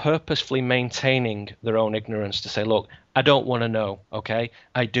people purposefully maintaining their own ignorance to say, look, I don't want to know, okay?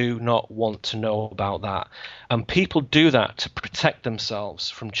 I do not want to know about that. And people do that to protect themselves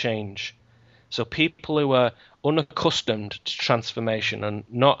from change. So people who are unaccustomed to transformation and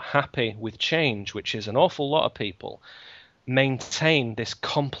not happy with change, which is an awful lot of people, maintain this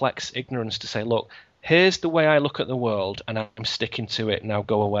complex ignorance to say, look, here's the way I look at the world and I'm sticking to it, now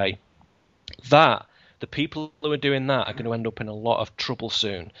go away. The people who are doing that are going to end up in a lot of trouble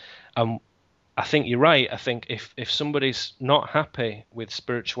soon. I think you're right. I think if somebody's not happy with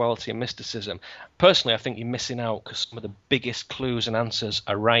spirituality and mysticism, personally, I think you're missing out, because some of the biggest clues and answers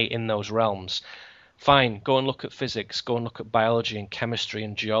are right in those realms. Fine, go and look at physics, go and look at biology and chemistry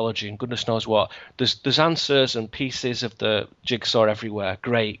and geology and goodness knows what. There's answers and pieces of the jigsaw everywhere.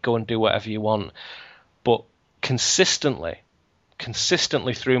 Great, go and do whatever you want. But consistently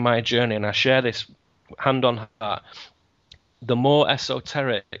through my journey, and I share this hand on heart, the more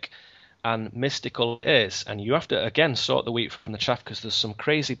esoteric and mystical it is, and you have to, again, sort the wheat from the chaff, because there's some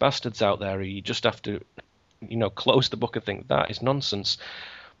crazy bastards out there who you just have to, close the book and think, that is nonsense.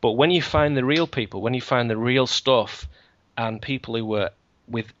 But when you find the real people, when you find the real stuff, and people who were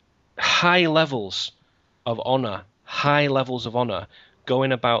with high levels of honor,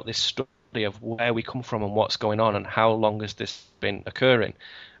 going about this study of where we come from and what's going on and how long has this been occurring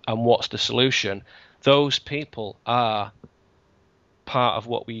and what's the solution, those people are part of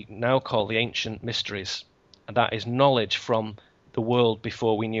what we now call the ancient mysteries. And that is knowledge from the world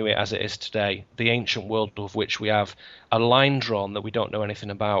before we knew it as it is today, the ancient world of which we have a line drawn that we don't know anything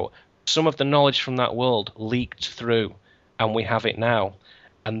about. Some of the knowledge from that world leaked through, and we have it now.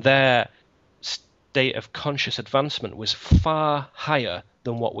 And their state of conscious advancement was far higher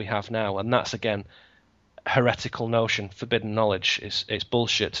than what we have now. And that's, again, heretical notion, forbidden knowledge. It's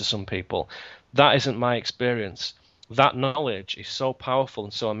bullshit to some people. That isn't my experience. That knowledge is so powerful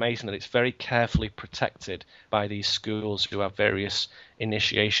and so amazing that it's very carefully protected by these schools who have various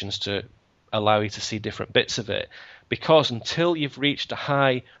initiations to allow you to see different bits of it. Because until you've reached a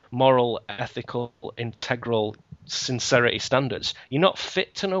high moral, ethical, integral sincerity standards, you're not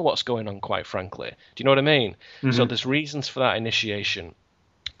fit to know what's going on, quite frankly. Do you know what I mean? Mm-hmm. So there's reasons for that initiation.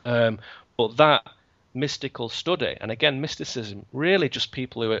 But that mystical study, and again, mysticism, really just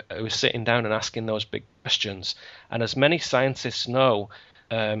people who are sitting down and asking those big questions. And as many scientists know,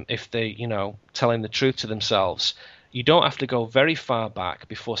 if they, telling the truth to themselves, you don't have to go very far back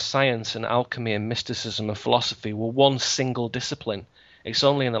before science and alchemy and mysticism and philosophy were one single discipline. It's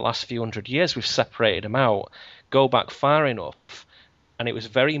only in the last few hundred years we've separated them out. Go back far enough, and it was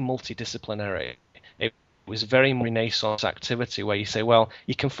very multidisciplinary. It was very Renaissance activity where you say, well,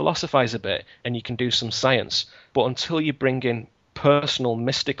 you can philosophize a bit and you can do some science, but until you bring in personal,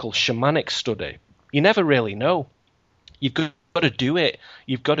 mystical, shamanic study, you never really know. You've got to do it.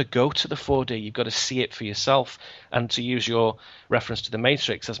 You've got to go to the 4D. You've got to see it for yourself. And to use your reference to the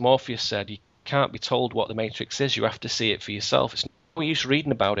Matrix, as Morpheus said, you can't be told what the Matrix is. You have to see it for yourself. It's no use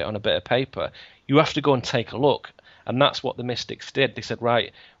reading about it on a bit of paper. You have to go and take a look. And that's what the mystics did. They said,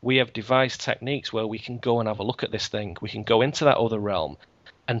 right, we have devised techniques where we can go and have a look at this thing. We can go into that other realm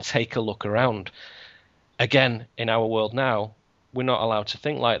and take a look around. Again, in our world now, we're not allowed to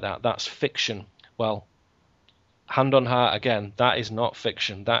think like that. That's fiction. Well, hand on heart again, that is not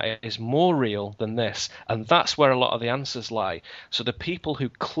fiction. That is more real than this. And that's where a lot of the answers lie. So the people who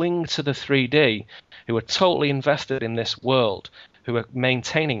cling to the 3D, who are totally invested in this world, who are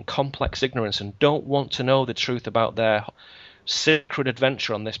maintaining complex ignorance and don't want to know the truth about their sacred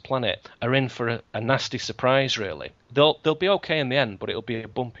adventure on this planet are in for a nasty surprise, really. They'll be okay in the end, but it'll be a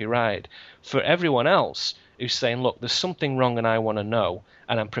bumpy ride. For everyone else who's saying, look, there's something wrong and I want to know,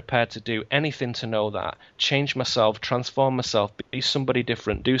 and I'm prepared to do anything to know that, change myself, transform myself, be somebody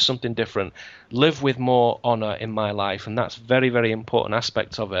different, do something different, live with more honour in my life, and that's very, very important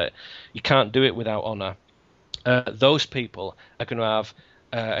aspect of it. You can't do it without honour. Those people are going to have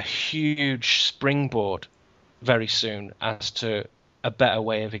a huge springboard very soon as to a better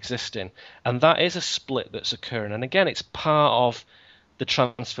way of existing. And that is a split that's occurring. And again, it's part of the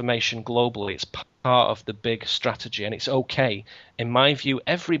transformation globally. It's part of the big strategy. And it's okay. In my view,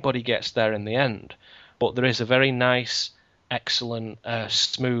 everybody gets there in the end. But there is a very nice, excellent,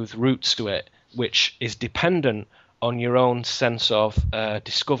 smooth route to it, which is dependent on your own sense of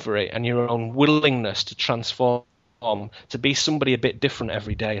discovery and your own willingness to transform, to be somebody a bit different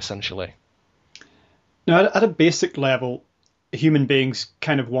every day, essentially. Now, at a basic level, human beings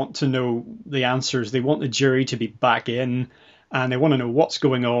kind of want to know the answers. They want the jury to be back in, and they want to know what's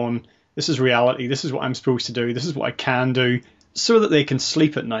going on. This is reality. This is what I'm supposed to do. This is what I can do, so that they can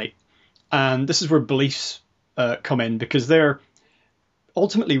sleep at night. And this is where beliefs come in, because they're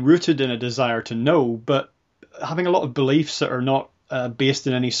ultimately rooted in a desire to know, but having a lot of beliefs that are not based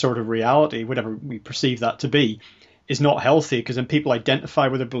in any sort of reality, whatever we perceive that to be, is not healthy, because then people identify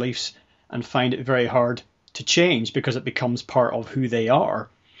with their beliefs and find it very hard to change because it becomes part of who they are.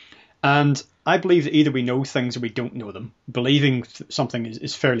 And I believe that either we know things or we don't know them. Believing something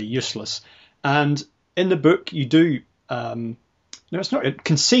is fairly useless. And in the book, you do, no, it's not,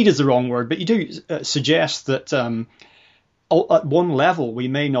 concede is the wrong word, but you do suggest that at one level we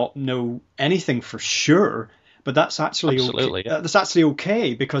may not know anything for sure, but that's actually Absolutely, okay. Yeah. That's actually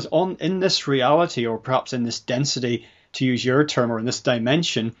okay, because in this reality, or perhaps in this density, to use your term, or in this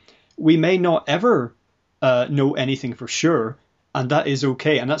dimension, we may not ever know anything for sure, and that is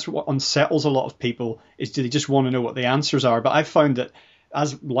okay. And that's what unsettles a lot of people, is do they just want to know what the answers are? But I've found that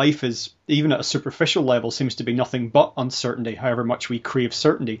as life is, even at a superficial level, seems to be nothing but uncertainty, however much we crave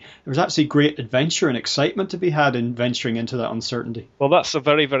certainty, there's actually great adventure and excitement to be had in venturing into that uncertainty. Well, that's a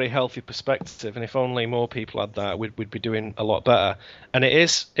very, very healthy perspective, and if only more people had that, we'd be doing a lot better. And it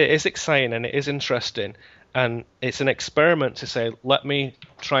is exciting and it is interesting, and it's an experiment to say, let me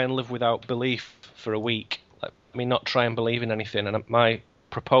try and live without belief for a week. Let me not try and believe in anything. And my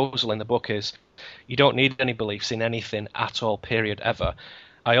proposal in the book is, you don't need any beliefs in anything at all, period, ever.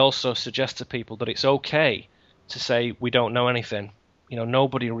 I also suggest to people that it's okay to say we don't know anything. You know,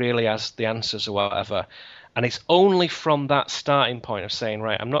 nobody really has the answers or whatever. And it's only from that starting point of saying,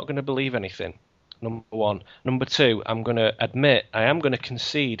 right, I'm not going to believe anything, number one. Number two, I'm going to admit, I am going to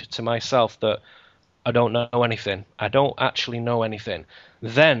concede to myself that I don't know anything. I don't actually know anything.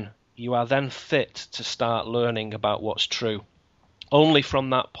 Then you are then fit to start learning about what's true. Only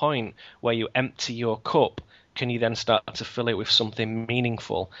from that point where you empty your cup can you then start to fill it with something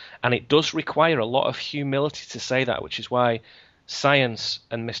meaningful. And it does require a lot of humility to say that, which is why science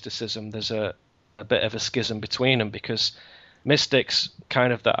and mysticism, there's a bit of a schism between them, because mystics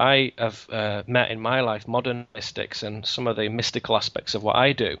kind of that I have met in my life, modern mystics and some of the mystical aspects of what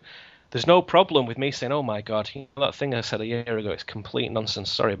I do, there's no problem with me saying, oh my God, you know, that thing I said a year ago, it's complete nonsense.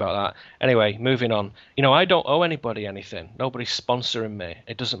 Sorry about that. Anyway, moving on. You know, I don't owe anybody anything. Nobody's sponsoring me.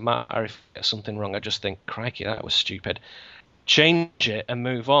 It doesn't matter if I get something wrong. I just think, crikey, that was stupid. Change it and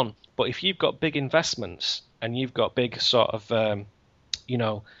move on. But if you've got big investments and you've got big sort of,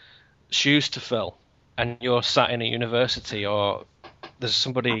 shoes to fill, and you're sat in a university, or there's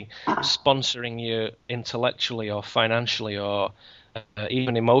somebody sponsoring you intellectually or financially or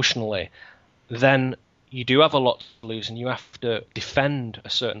even emotionally, then you do have a lot to lose, and you have to defend a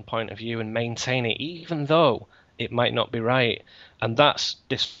certain point of view and maintain it, even though it might not be right. And that's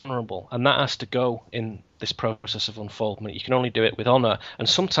dishonourable, and that has to go in this process of unfoldment. You can only do it with honour, and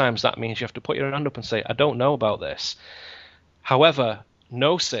sometimes that means you have to put your hand up and say, I don't know about this. However,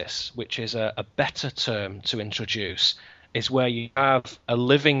 gnosis, which is a better term to introduce, is where you have a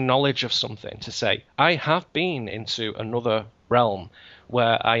living knowledge of something, to say, I have been into another realm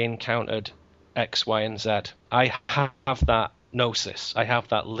where I encountered X, Y, and Z. I have that gnosis. I have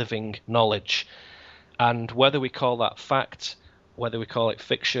that living knowledge. And whether we call that fact, whether we call it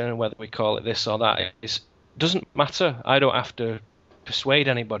fiction, whether we call it this or that, doesn't matter. I don't have to persuade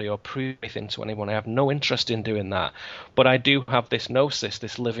anybody or prove anything to anyone. I have no interest in doing that. But I do have this gnosis,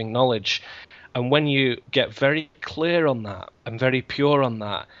 this living knowledge. And when you get very clear on that and very pure on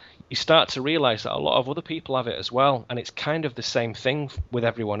that, you start to realize that a lot of other people have it as well, and it's kind of the same thing with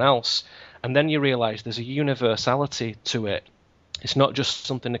everyone else. And then you realize there's a universality to it. It's not just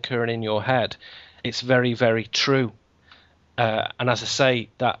something occurring in your head. It's very, very true. And as I say,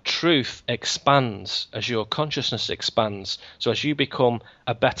 that truth expands as your consciousness expands. So as you become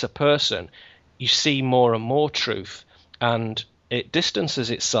a better person, you see more and more truth, and it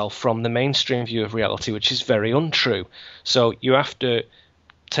distances itself from the mainstream view of reality, which is very untrue. So you have to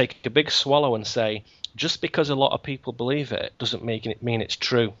take a big swallow and say, just because a lot of people believe it doesn't make it mean it's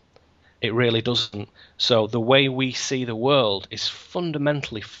true. It really doesn't. So the way we see the world is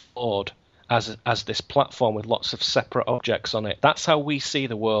fundamentally flawed as this platform with lots of separate objects on it. That's how we see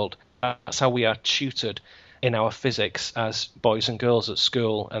the world. That's how we are tutored in our physics as boys and girls at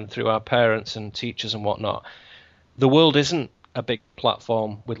school and through our parents and teachers and whatnot. The world isn't a big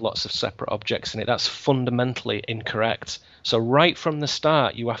platform with lots of separate objects in it. That's fundamentally incorrect. So right from the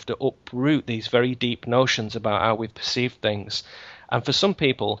start, you have to uproot these very deep notions about how we perceive things. And for some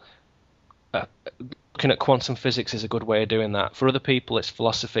people, looking at quantum physics is a good way of doing that. For other people, it's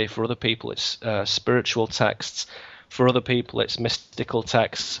philosophy. For other people, it's spiritual texts. For other people, it's mystical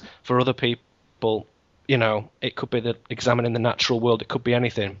texts. For other people, it could be examining the natural world. It could be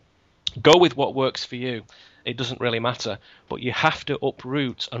anything. Go with what works for you. It doesn't really matter. But you have to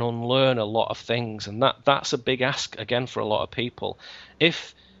uproot and unlearn a lot of things. And that's a big ask, again, for a lot of people.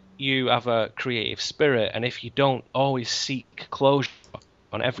 If you have a creative spirit and if you don't always seek closure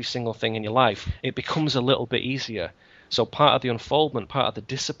on every single thing in your life, it becomes a little bit easier. So part of the unfoldment, part of the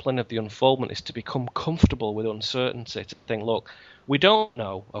discipline of the unfoldment is to become comfortable with uncertainty, to think, look, we don't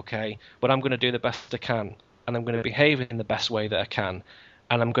know, okay, but I'm going to do the best I can, and I'm going to behave in the best way that I can,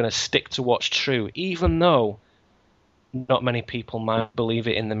 and I'm going to stick to what's true, even though not many people might believe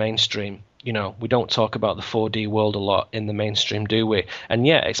it in the mainstream. We don't talk about the 4D world a lot in the mainstream, do we? And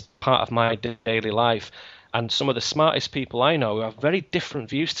yet it's part of my daily life. And some of the smartest people I know who have very different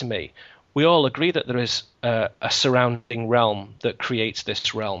views to me, we all agree that there is a surrounding realm that creates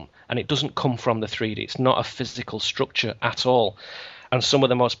this realm, and it doesn't come from the 3D. It's not a physical structure at all. And some of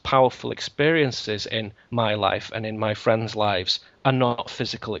the most powerful experiences in my life and in my friends' lives are not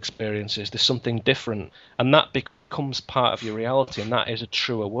physical experiences. There's something different, and that becomes part of your reality, and that is a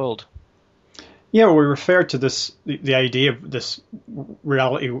truer world. Yeah, well, we refer to this, the idea of this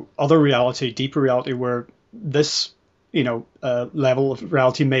reality, other reality, deeper reality, where this, level of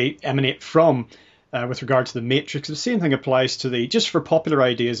reality may emanate from, with regard to the Matrix. The same thing applies to just for popular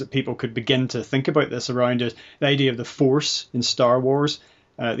ideas that people could begin to think about this around it, the idea of the Force in Star Wars,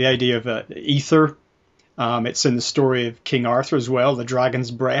 the idea of ether. It's in the story of King Arthur as well, the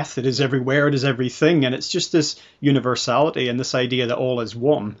dragon's breath. It is everywhere, it is everything, and it's just this universality and this idea that all is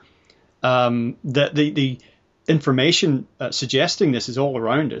one. That the information suggesting this is all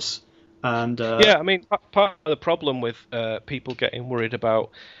around us. And yeah, I mean, part of the problem with people getting worried about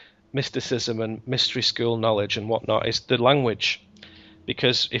mysticism and mystery school knowledge and whatnot is the language.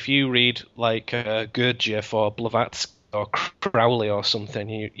 Because if you read like Gurdjieff or Blavatsky or Crowley or something,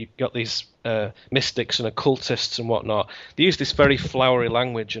 you've got these mystics and occultists and whatnot. They use this very flowery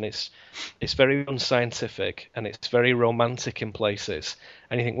language, and it's very unscientific and it's very romantic in places.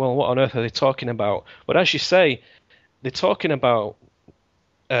 And you think, well, what on earth are they talking about? But as you say, they're talking about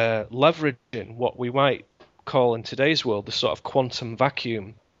leveraging what we might call in today's world the sort of quantum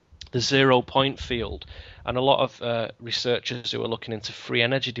vacuum, the 0 point field. And a lot of researchers who are looking into free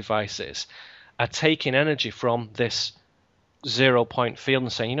energy devices are taking energy from this 0 point field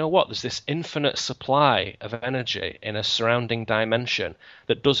and saying, you know what, there's this infinite supply of energy in a surrounding dimension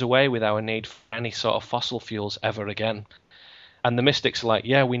that does away with our need for any sort of fossil fuels ever again. And the mystics are like,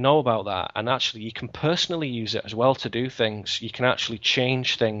 yeah, we know about that. And actually, you can personally use it as well to do things. You can actually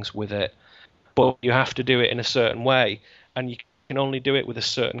change things with it. But you have to do it in a certain way. And you can only do it with a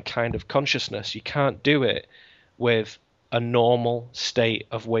certain kind of consciousness. You can't do it with a normal state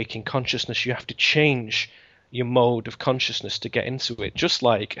of waking consciousness. You have to change your mode of consciousness to get into it. Just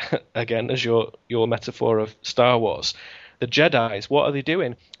like, again, as your metaphor of Star Wars. The Jedis, what are they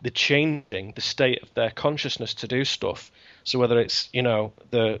doing? They're changing the state of their consciousness to do stuff. So whether it's,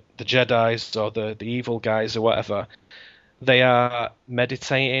 the Jedis or the evil guys or whatever, they are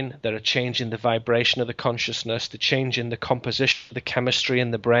meditating, they're changing the vibration of the consciousness, they're changing the composition of the chemistry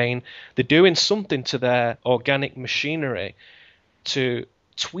in the brain. They're doing something to their organic machinery to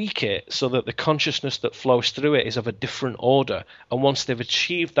tweak it so that the consciousness that flows through it is of a different order. And once they've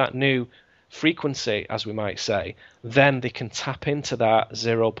achieved that new frequency, as we might say, then they can tap into that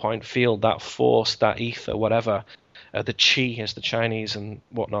 0 point field, that force, that ether, whatever, the chi, as the Chinese and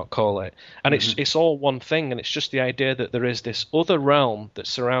whatnot call it. And it's all one thing, and it's just the idea that there is this other realm that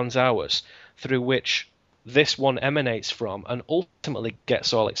surrounds ours through which this one emanates from and ultimately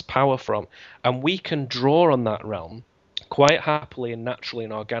gets all its power from. And we can draw on that realm quite happily and naturally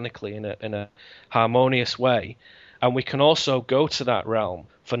and organically in a harmonious way. And we can also go to that realm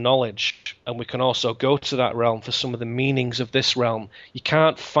for knowledge, and we can also go to that realm for some of the meanings of this realm. You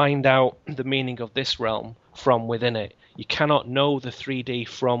can't find out the meaning of this realm from within it. You cannot know the 3D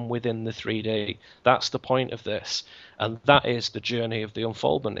from within the 3D. That's the point of this. And that is the journey of the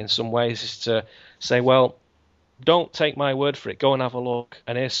unfoldment in some ways, is to say, well, don't take my word for it. Go and have a look.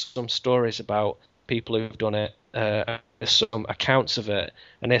 And here's some stories about people who've done it. There's some accounts of it.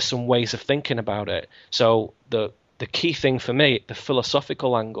 And there's some ways of thinking about it. So the key thing for me, the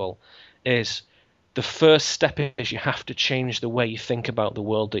philosophical angle, is the first step is you have to change the way you think about the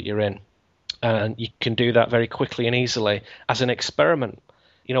world that you're in. And you can do that very quickly and easily as an experiment,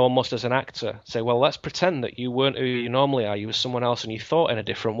 almost as an actor. Say, well, let's pretend that you weren't who you normally are. You were someone else and you thought in a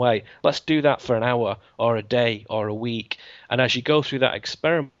different way. Let's do that for an hour or a day or a week. And as you go through that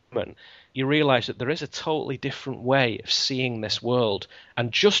experiment, you realize that there is a totally different way of seeing this world.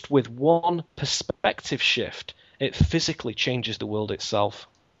 And just with one perspective shift, it physically changes the world itself.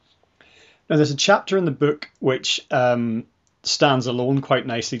 Now, there's a chapter in the book which stands alone quite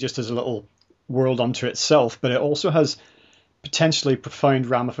nicely, just as a little world unto itself, but it also has potentially profound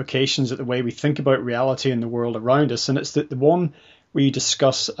ramifications at the way we think about reality and the world around us. And it's the one where you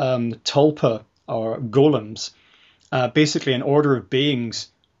discuss tulpa, or golems, basically an order of beings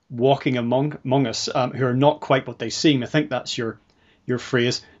walking among us who are not quite what they seem. I think that's your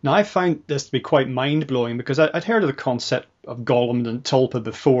phrase. Now, I find this to be quite mind-blowing, because I'd heard of the concept of golem and tulpa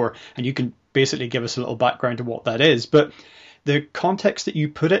before, and you can basically give us a little background to what that is. But the context that you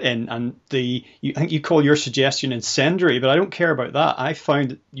put it in, and I think you call your suggestion incendiary, but I don't care about that. I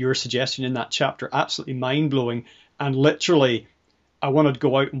found your suggestion in that chapter absolutely mind-blowing, and literally I wanted to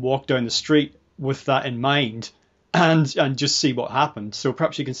go out and walk down the street with that in mind and just see what happened. So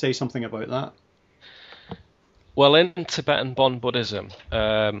perhaps you can say something about that. Well, in Tibetan Bon Buddhism,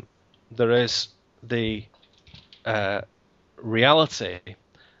 there is the reality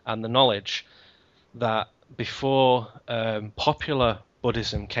and the knowledge that before popular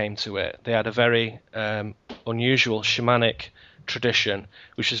Buddhism came to it, they had a very unusual shamanic tradition,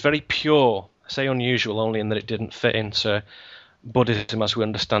 which is very pure. I say unusual only in that it didn't fit into Buddhism as we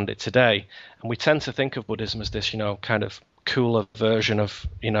understand it today. And we tend to think of Buddhism as this, kind of cooler version of,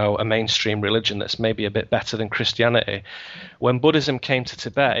 a mainstream religion that's maybe a bit better than Christianity. When Buddhism came to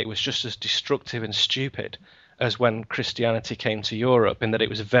Tibet, it was just as destructive and stupid as when Christianity came to Europe, in that it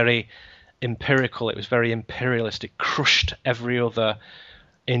was very empirical, it was very imperialist, it crushed every other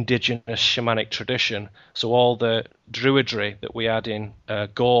indigenous shamanic tradition. So all the druidry that we had in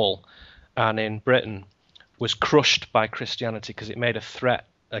Gaul and in Britain was crushed by Christianity, because it made a threat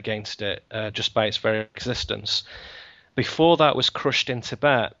against it just by its very existence. Before that was crushed in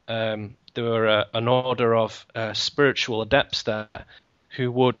Tibet, there were an order of spiritual adepts there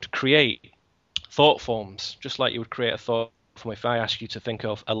who would create thought forms, just like you would create a thought form if I ask you to think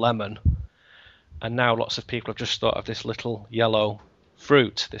of a lemon. And now lots of people have just thought of this little yellow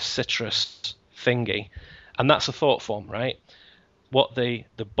fruit, this citrus thingy. And that's a thought form, right? What the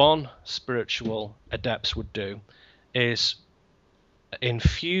Bon spiritual adepts would do is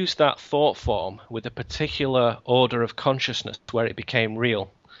infuse that thought form with a particular order of consciousness where it became real.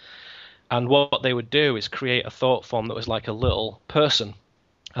 And what they would do is create a thought form that was like a little person.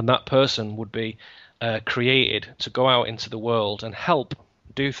 And that person would be created to go out into the world and help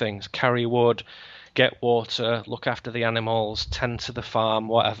do things, carry wood, get water, look after the animals, tend to the farm,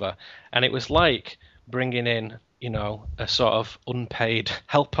 whatever. And it was like bringing in, a sort of unpaid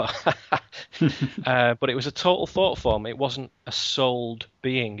helper. But it was a total thought form. It wasn't a souled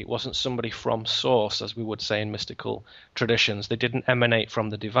being. It wasn't somebody from source, as we would say in mystical traditions. They didn't emanate from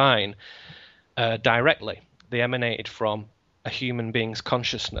the divine directly. They emanated from a human being's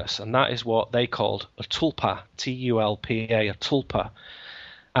consciousness. And that is what they called a tulpa, T-U-L-P-A, a tulpa.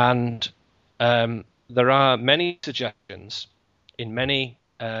 And there are many suggestions in many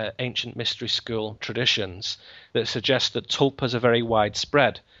ancient mystery school traditions that suggest that tulpas are very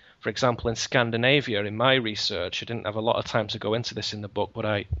widespread. For example, in Scandinavia, in my research, I didn't have a lot of time to go into this in the book, but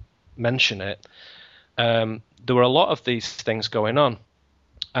I mention it. There were a lot of these things going on,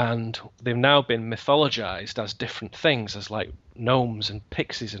 and they've now been mythologized as different things, as like gnomes and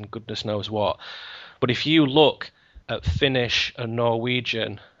pixies and goodness knows what. But if you look at Finnish and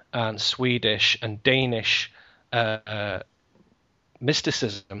Norwegian and Swedish and Danish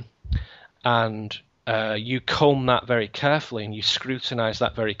mysticism, and you comb that very carefully and you scrutinize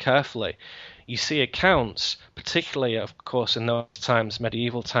that very carefully, you see accounts, particularly, of course, in those times,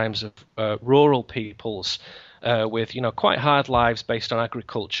 medieval times, of rural peoples with, quite hard lives based on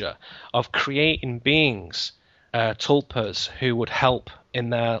agriculture, of creating beings tulpas who would help in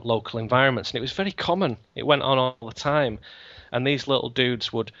their local environments. And it was very common. It went on all the time. And these little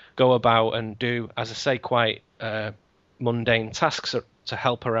dudes would go about and do, as I say, quite mundane tasks to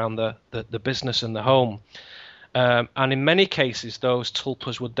help around the business and the home. And in many cases, those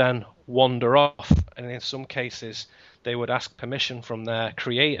tulpas would then wander off. And in some cases, they would ask permission from their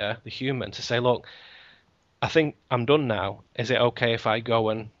creator, the human, to say, look, I think I'm done now. Is it okay if I go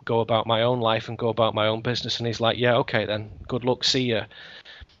about my own life and go about my own business? And he's like, yeah, okay then. Good luck, see ya.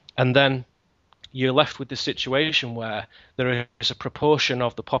 And then you're left with the situation where there is a proportion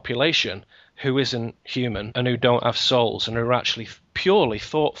of the population who isn't human and who don't have souls and are actually purely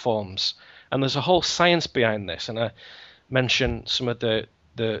thought forms. And there's a whole science behind this. And I mentioned some of the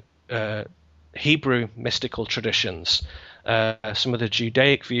Hebrew mystical traditions, some of the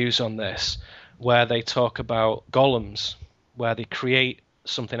Judaic views on this, where they talk about golems, where they create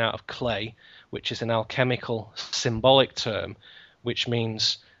something out of clay, which is an alchemical symbolic term, which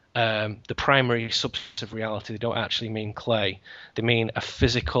means the primary substance of reality. They don't actually mean clay. They mean a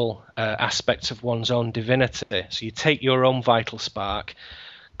physical aspect of one's own divinity. So you take your own vital spark,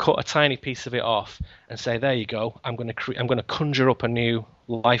 cut a tiny piece of it off, and say, there you go, I'm going to conjure up a new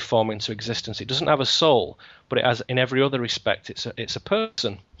life form into existence. It doesn't have a soul, but it has, in every other respect, it's a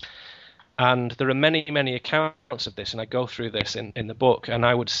person. And there are many, many accounts of this, and I go through this in the book, and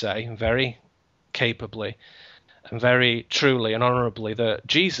I would say very capably and very truly and honorably that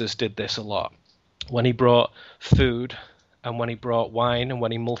Jesus did this a lot. When he brought food, and when he brought wine, and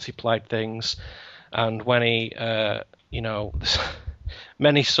when he multiplied things, and when he,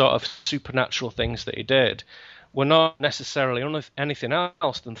 many sort of supernatural things that he did were not necessarily anything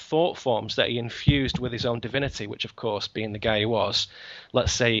else than thought forms that he infused with his own divinity, which, of course, being the guy he was,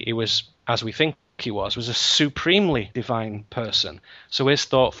 let's say he was, as we think he was a supremely divine person. So his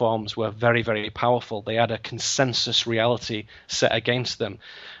thought forms were very, very powerful. They had a consensus reality set against them.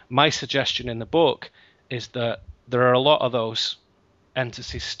 My suggestion in the book is that there are a lot of those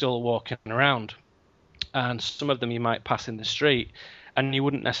entities still walking around, and some of them you might pass in the street and you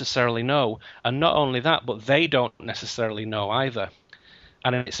wouldn't necessarily know. And not only that, but they don't necessarily know either.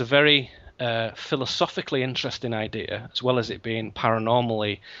 And it's a very philosophically interesting idea, as well as it being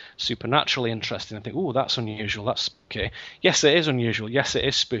paranormally, supernaturally interesting. I think, oh, that's unusual, that's spooky. Yes, it is unusual. Yes, it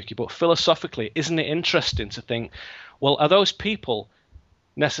is spooky. But philosophically, isn't it interesting to think, well, are those people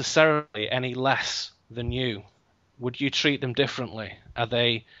necessarily any less than you? Would you treat them differently? Are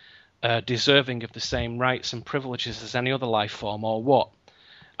they deserving of the same rights and privileges as any other life form, or what?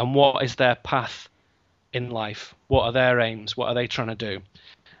 And what is their path in life? What are their aims? What are they trying to do?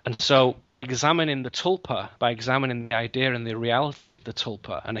 And so examining the tulpa, by examining the idea and the reality of the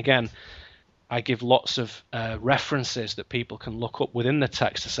tulpa, and again, I give lots of references that people can look up within the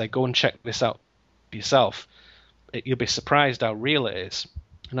text to say, go and check this out for yourself. You'll be surprised how real it is.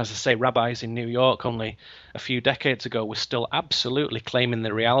 And as I say, rabbis in New York only a few decades ago were still absolutely claiming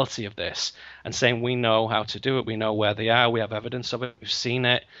the reality of this and saying, we know how to do it, we know where they are, we have evidence of it, we've seen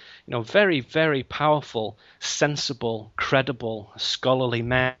it. Very, very powerful, sensible, credible, scholarly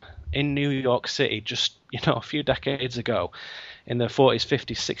men in New York City just, a few decades ago, in the 40s,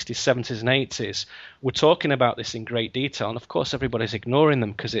 50s, 60s, 70s, and 80s, were talking about this in great detail. And of course, everybody's ignoring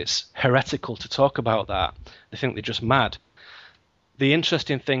them because it's heretical to talk about that. They think they're just mad. The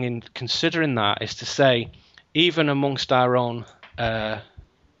interesting thing in considering that is to say, even amongst our own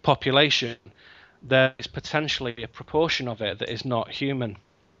population, there is potentially a proportion of it that is not human,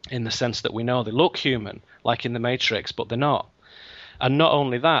 in the sense that we know they look human, like in the Matrix, but they're not. And not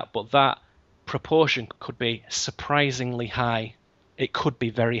only that, but that proportion could be surprisingly high. It could be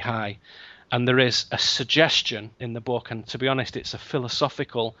very high. And there is a suggestion in the book, and to be honest, it's a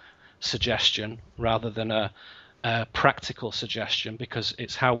philosophical suggestion rather than a practical suggestion, because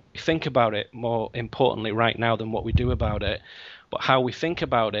it's how we think about it more importantly right now than what we do about it. But how we think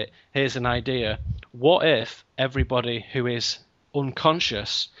about it, here's an idea. What if everybody who is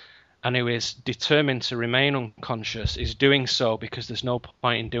unconscious and who is determined to remain unconscious is doing so because there's no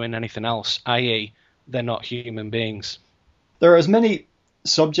point in doing anything else, i.e. they're not human beings? There are as many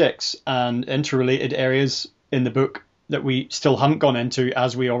subjects and interrelated areas in the book that we still haven't gone into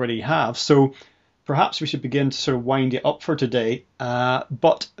as we already have, so perhaps we should begin to sort of wind it up for today.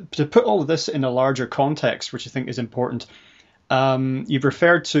 But to put all of this in a larger context, which I think is important, you've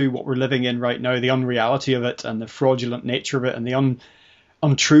referred to what we're living in right now, the unreality of it and the fraudulent nature of it and the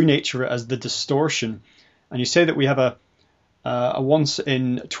untrue nature of it as the distortion. And you say that we have a once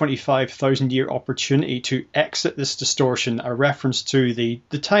in 25,000 year opportunity to exit this distortion, a reference to the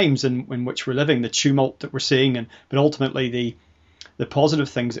times in which we're living, the tumult that we're seeing, but ultimately the positive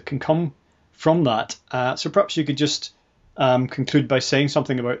things that can come from that. So perhaps you could just conclude by saying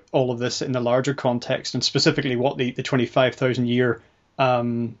something about all of this in the larger context, and specifically what the 25,000 year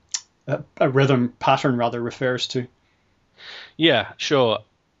a rhythm pattern rather refers to. Yeah, sure.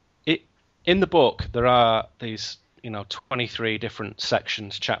 In the book, there are these 23 different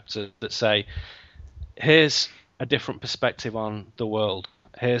sections, chapters that say, here's a different perspective on the world.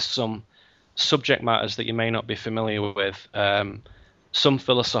 Here's some subject matters that you may not be familiar with, some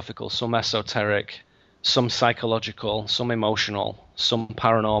philosophical, some esoteric, some psychological, some emotional, some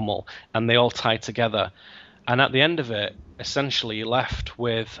paranormal, and they all tie together. And at the end of it, essentially, you're left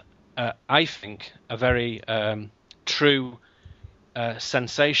with, I think, a very true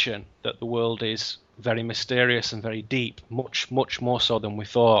sensation that the world is very mysterious and very deep, much, much more so than we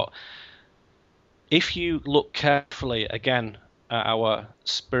thought. If you look carefully again at our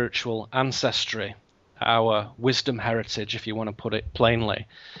spiritual ancestry, our wisdom heritage, if you want to put it plainly,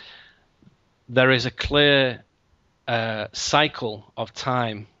 there is a clear cycle of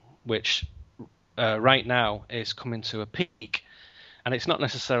time which right now is coming to a peak. And it's not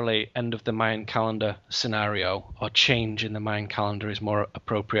necessarily end of the Mayan calendar scenario, or change in the Mayan calendar is more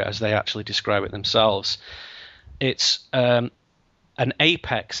appropriate as they actually describe it themselves. It's an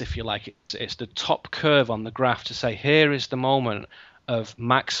apex, if you like. It's the top curve on the graph to say, here is the moment of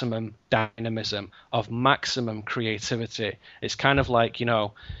maximum dynamism, of maximum creativity. It's kind of like,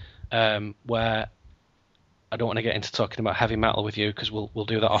 where I don't want to get into talking about heavy metal with you because we'll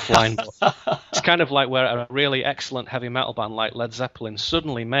do that offline. But it's kind of like where a really excellent heavy metal band like Led Zeppelin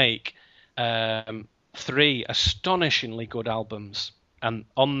suddenly make 3 astonishingly good albums, and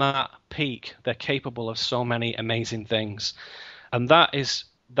on that peak they're capable of so many amazing things, and that is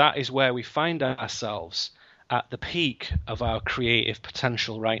where we find ourselves at the peak of our creative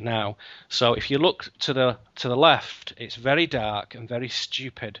potential right now. So if you look to the left, it's very dark and very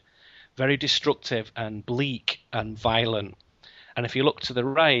stupid, very destructive and bleak and violent. And if you look to the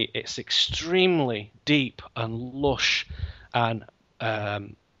right, it's extremely deep and lush and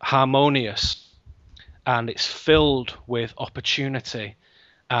harmonious, and it's filled with opportunity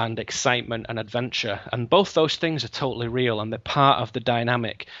and excitement and adventure. And both those things are totally real, and they're part of the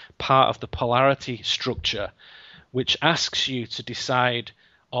dynamic, part of the polarity structure, which asks you to decide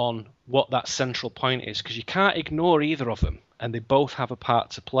on what that central point is, because you can't ignore either of them, and they both have a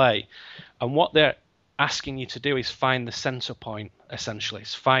part to play. And what they're asking you to do is find the center point, essentially.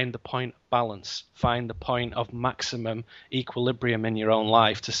 It's find the point of balance, find the point of maximum equilibrium in your own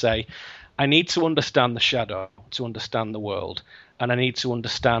life, to say, I need to understand the shadow to understand the world, and I need to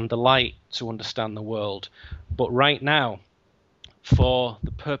understand the light to understand the world. But right now, for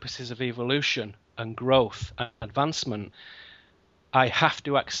the purposes of evolution and growth and advancement, I have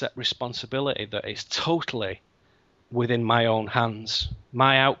to accept responsibility that it's totally within my own hands.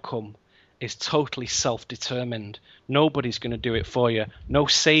 My outcome is totally self-determined. Nobody's going to do it for you. No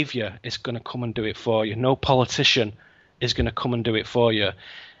savior is going to come and do it for you. No politician is going to come and do it for you.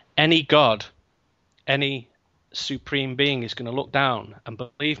 Any God, any supreme being is going to look down, and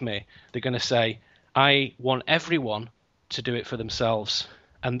believe me, they're going to say, I want everyone to do it for themselves.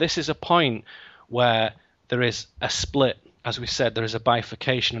 And this is a point where there is a split. As we said, there is a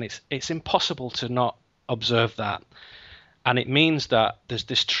bifurcation, and it's impossible to not observe that. And it means that there's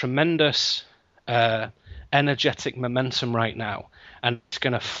this tremendous energetic momentum right now, and it's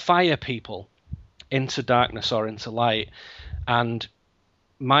going to fire people into darkness or into light. And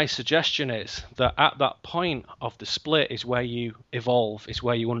my suggestion is that at that point of the split is where you evolve, is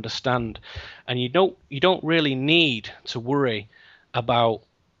where you understand, and you don't really need to worry about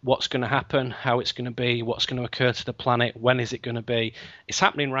what's going to happen, how it's going to be, what's going to occur to the planet, when is it going to be. It's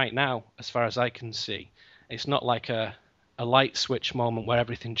happening right now, as far as I can see. It's not like a light switch moment where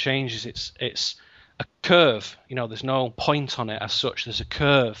everything changes. It's a curve. There's no point on it as such. There's a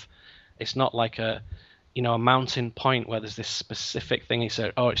curve. It's not like a mountain point where there's this specific thing. He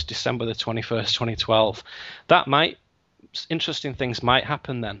said, it's December the 21st, 2012. Interesting things might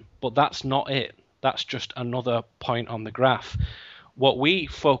happen then, but that's not it. That's just another point on the graph. What we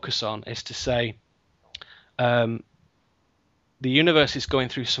focus on is to say, the universe is going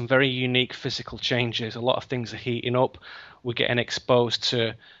through some very unique physical changes. A lot of things are heating up. We're getting exposed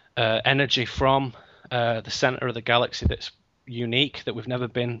to energy from the center of the galaxy that's unique, that we've never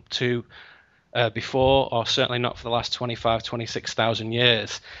been to before, or certainly not for the last 26,000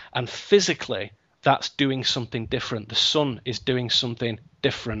 years. And physically, that's doing something different. The sun is doing something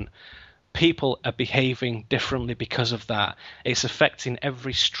different. People are behaving differently because of that. It's affecting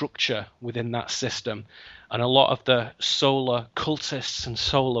every structure within that system. And a lot of the solar cultists and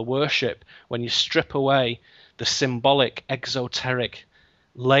solar worship, when you strip away the symbolic, exoteric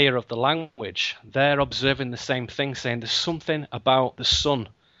layer of the language, they're observing the same thing, saying there's something about the sun.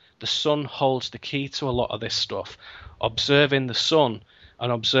 The sun holds the key to a lot of this stuff. Observing the sun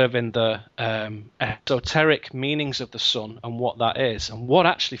and observing the esoteric meanings of the sun and what that is and what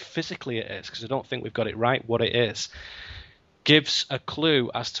actually physically it is, because I don't think we've got it right, what it is, gives a clue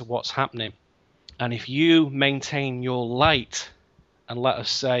as to what's happening. And if you maintain your light, and let us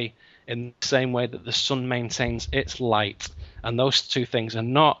say in the same way that the sun maintains its light, and those two things are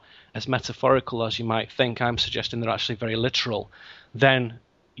not as metaphorical as you might think, I'm suggesting they're actually very literal, then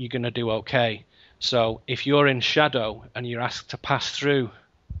you're going to do okay. So if you're in shadow and you're asked to pass through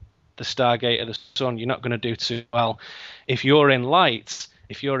the stargate of the sun, you're not going to do too well. If you're in light,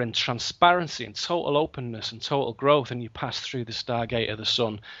 if you're in transparency and total openness and total growth and you pass through the stargate of the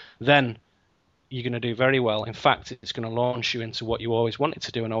sun, then you're going to do very well. In fact, it's going to launch you into what you always wanted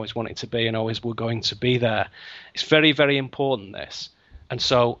to do and always wanted to be and always were going to be there. It's very, very important, this. And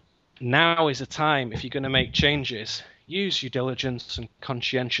so now is the time, if you're going to make changes, use your diligence and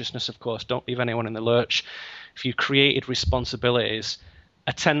conscientiousness, of course. Don't leave anyone in the lurch. If you created responsibilities,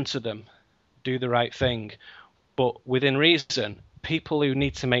 attend to them. Do the right thing. But within reason, people who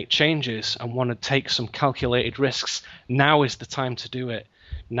need to make changes and want to take some calculated risks, now is the time to do it.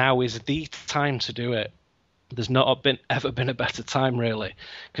 Now is the time to do it. There's not ever been a better time, really,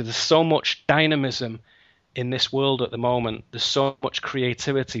 because there's so much dynamism in this world at the moment. There's so much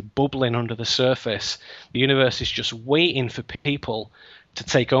creativity bubbling under the surface. The universe is just waiting for people to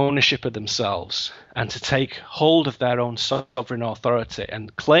take ownership of themselves and to take hold of their own sovereign authority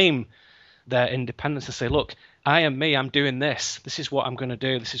and claim their independence and say, look, I am me, I'm doing this. This is what I'm going to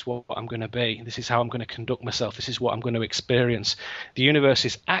do. This is what I'm going to be. This is how I'm going to conduct myself. This is what I'm going to experience. The universe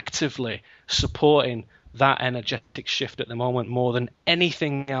is actively supporting that energetic shift at the moment more than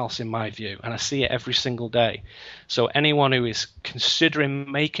anything else, in my view. And I see it every single day. So anyone who is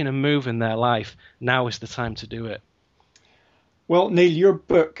considering making a move in their life, now is the time to do it. Well, Neil, your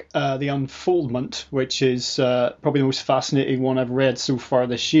book, The Unfoldment, which is probably the most fascinating one I've read so far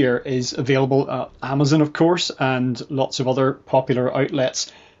this year, is available at Amazon, of course, and lots of other popular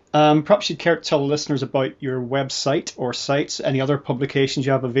outlets. Perhaps you'd care to tell listeners about your website or sites, any other publications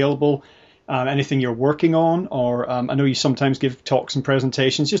you have available, anything you're working on, or I know you sometimes give talks and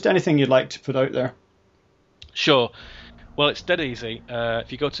presentations, just anything you'd like to put out there. Sure. Well, it's dead easy.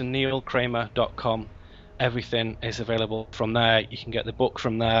 If you go to neilkramer.com, everything is available from there. You can get the book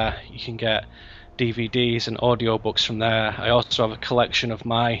from there. You can get DVDs and audiobooks from there. I also have a collection of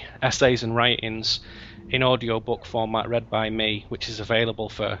my essays and writings in audiobook format read by me, which is available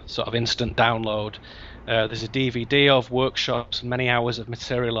for sort of instant download. There's a DVD of workshops, many hours of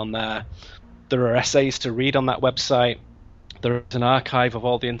material on there. There are essays to read on that website. There is an archive of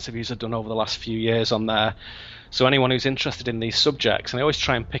all the interviews I've done over the last few years on there. So anyone who's interested in these subjects, and I always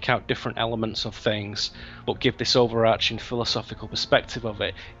try and pick out different elements of things, but give this overarching philosophical perspective of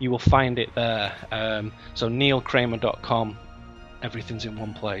it, you will find it there. So neilkramer.com, everything's in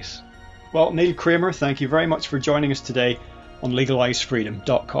one place. Well, Neil Kramer, thank you very much for joining us today on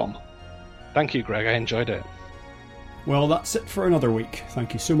legalizefreedom.com. Thank you, Greg. I enjoyed it. Well, that's it for another week.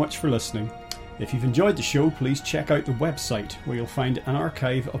 Thank you so much for listening. If you've enjoyed the show, please check out the website where you'll find an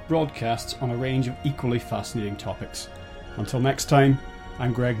archive of broadcasts on a range of equally fascinating topics. Until next time,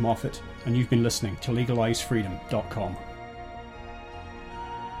 I'm Greg Moffat, and you've been listening to legalizefreedom.com.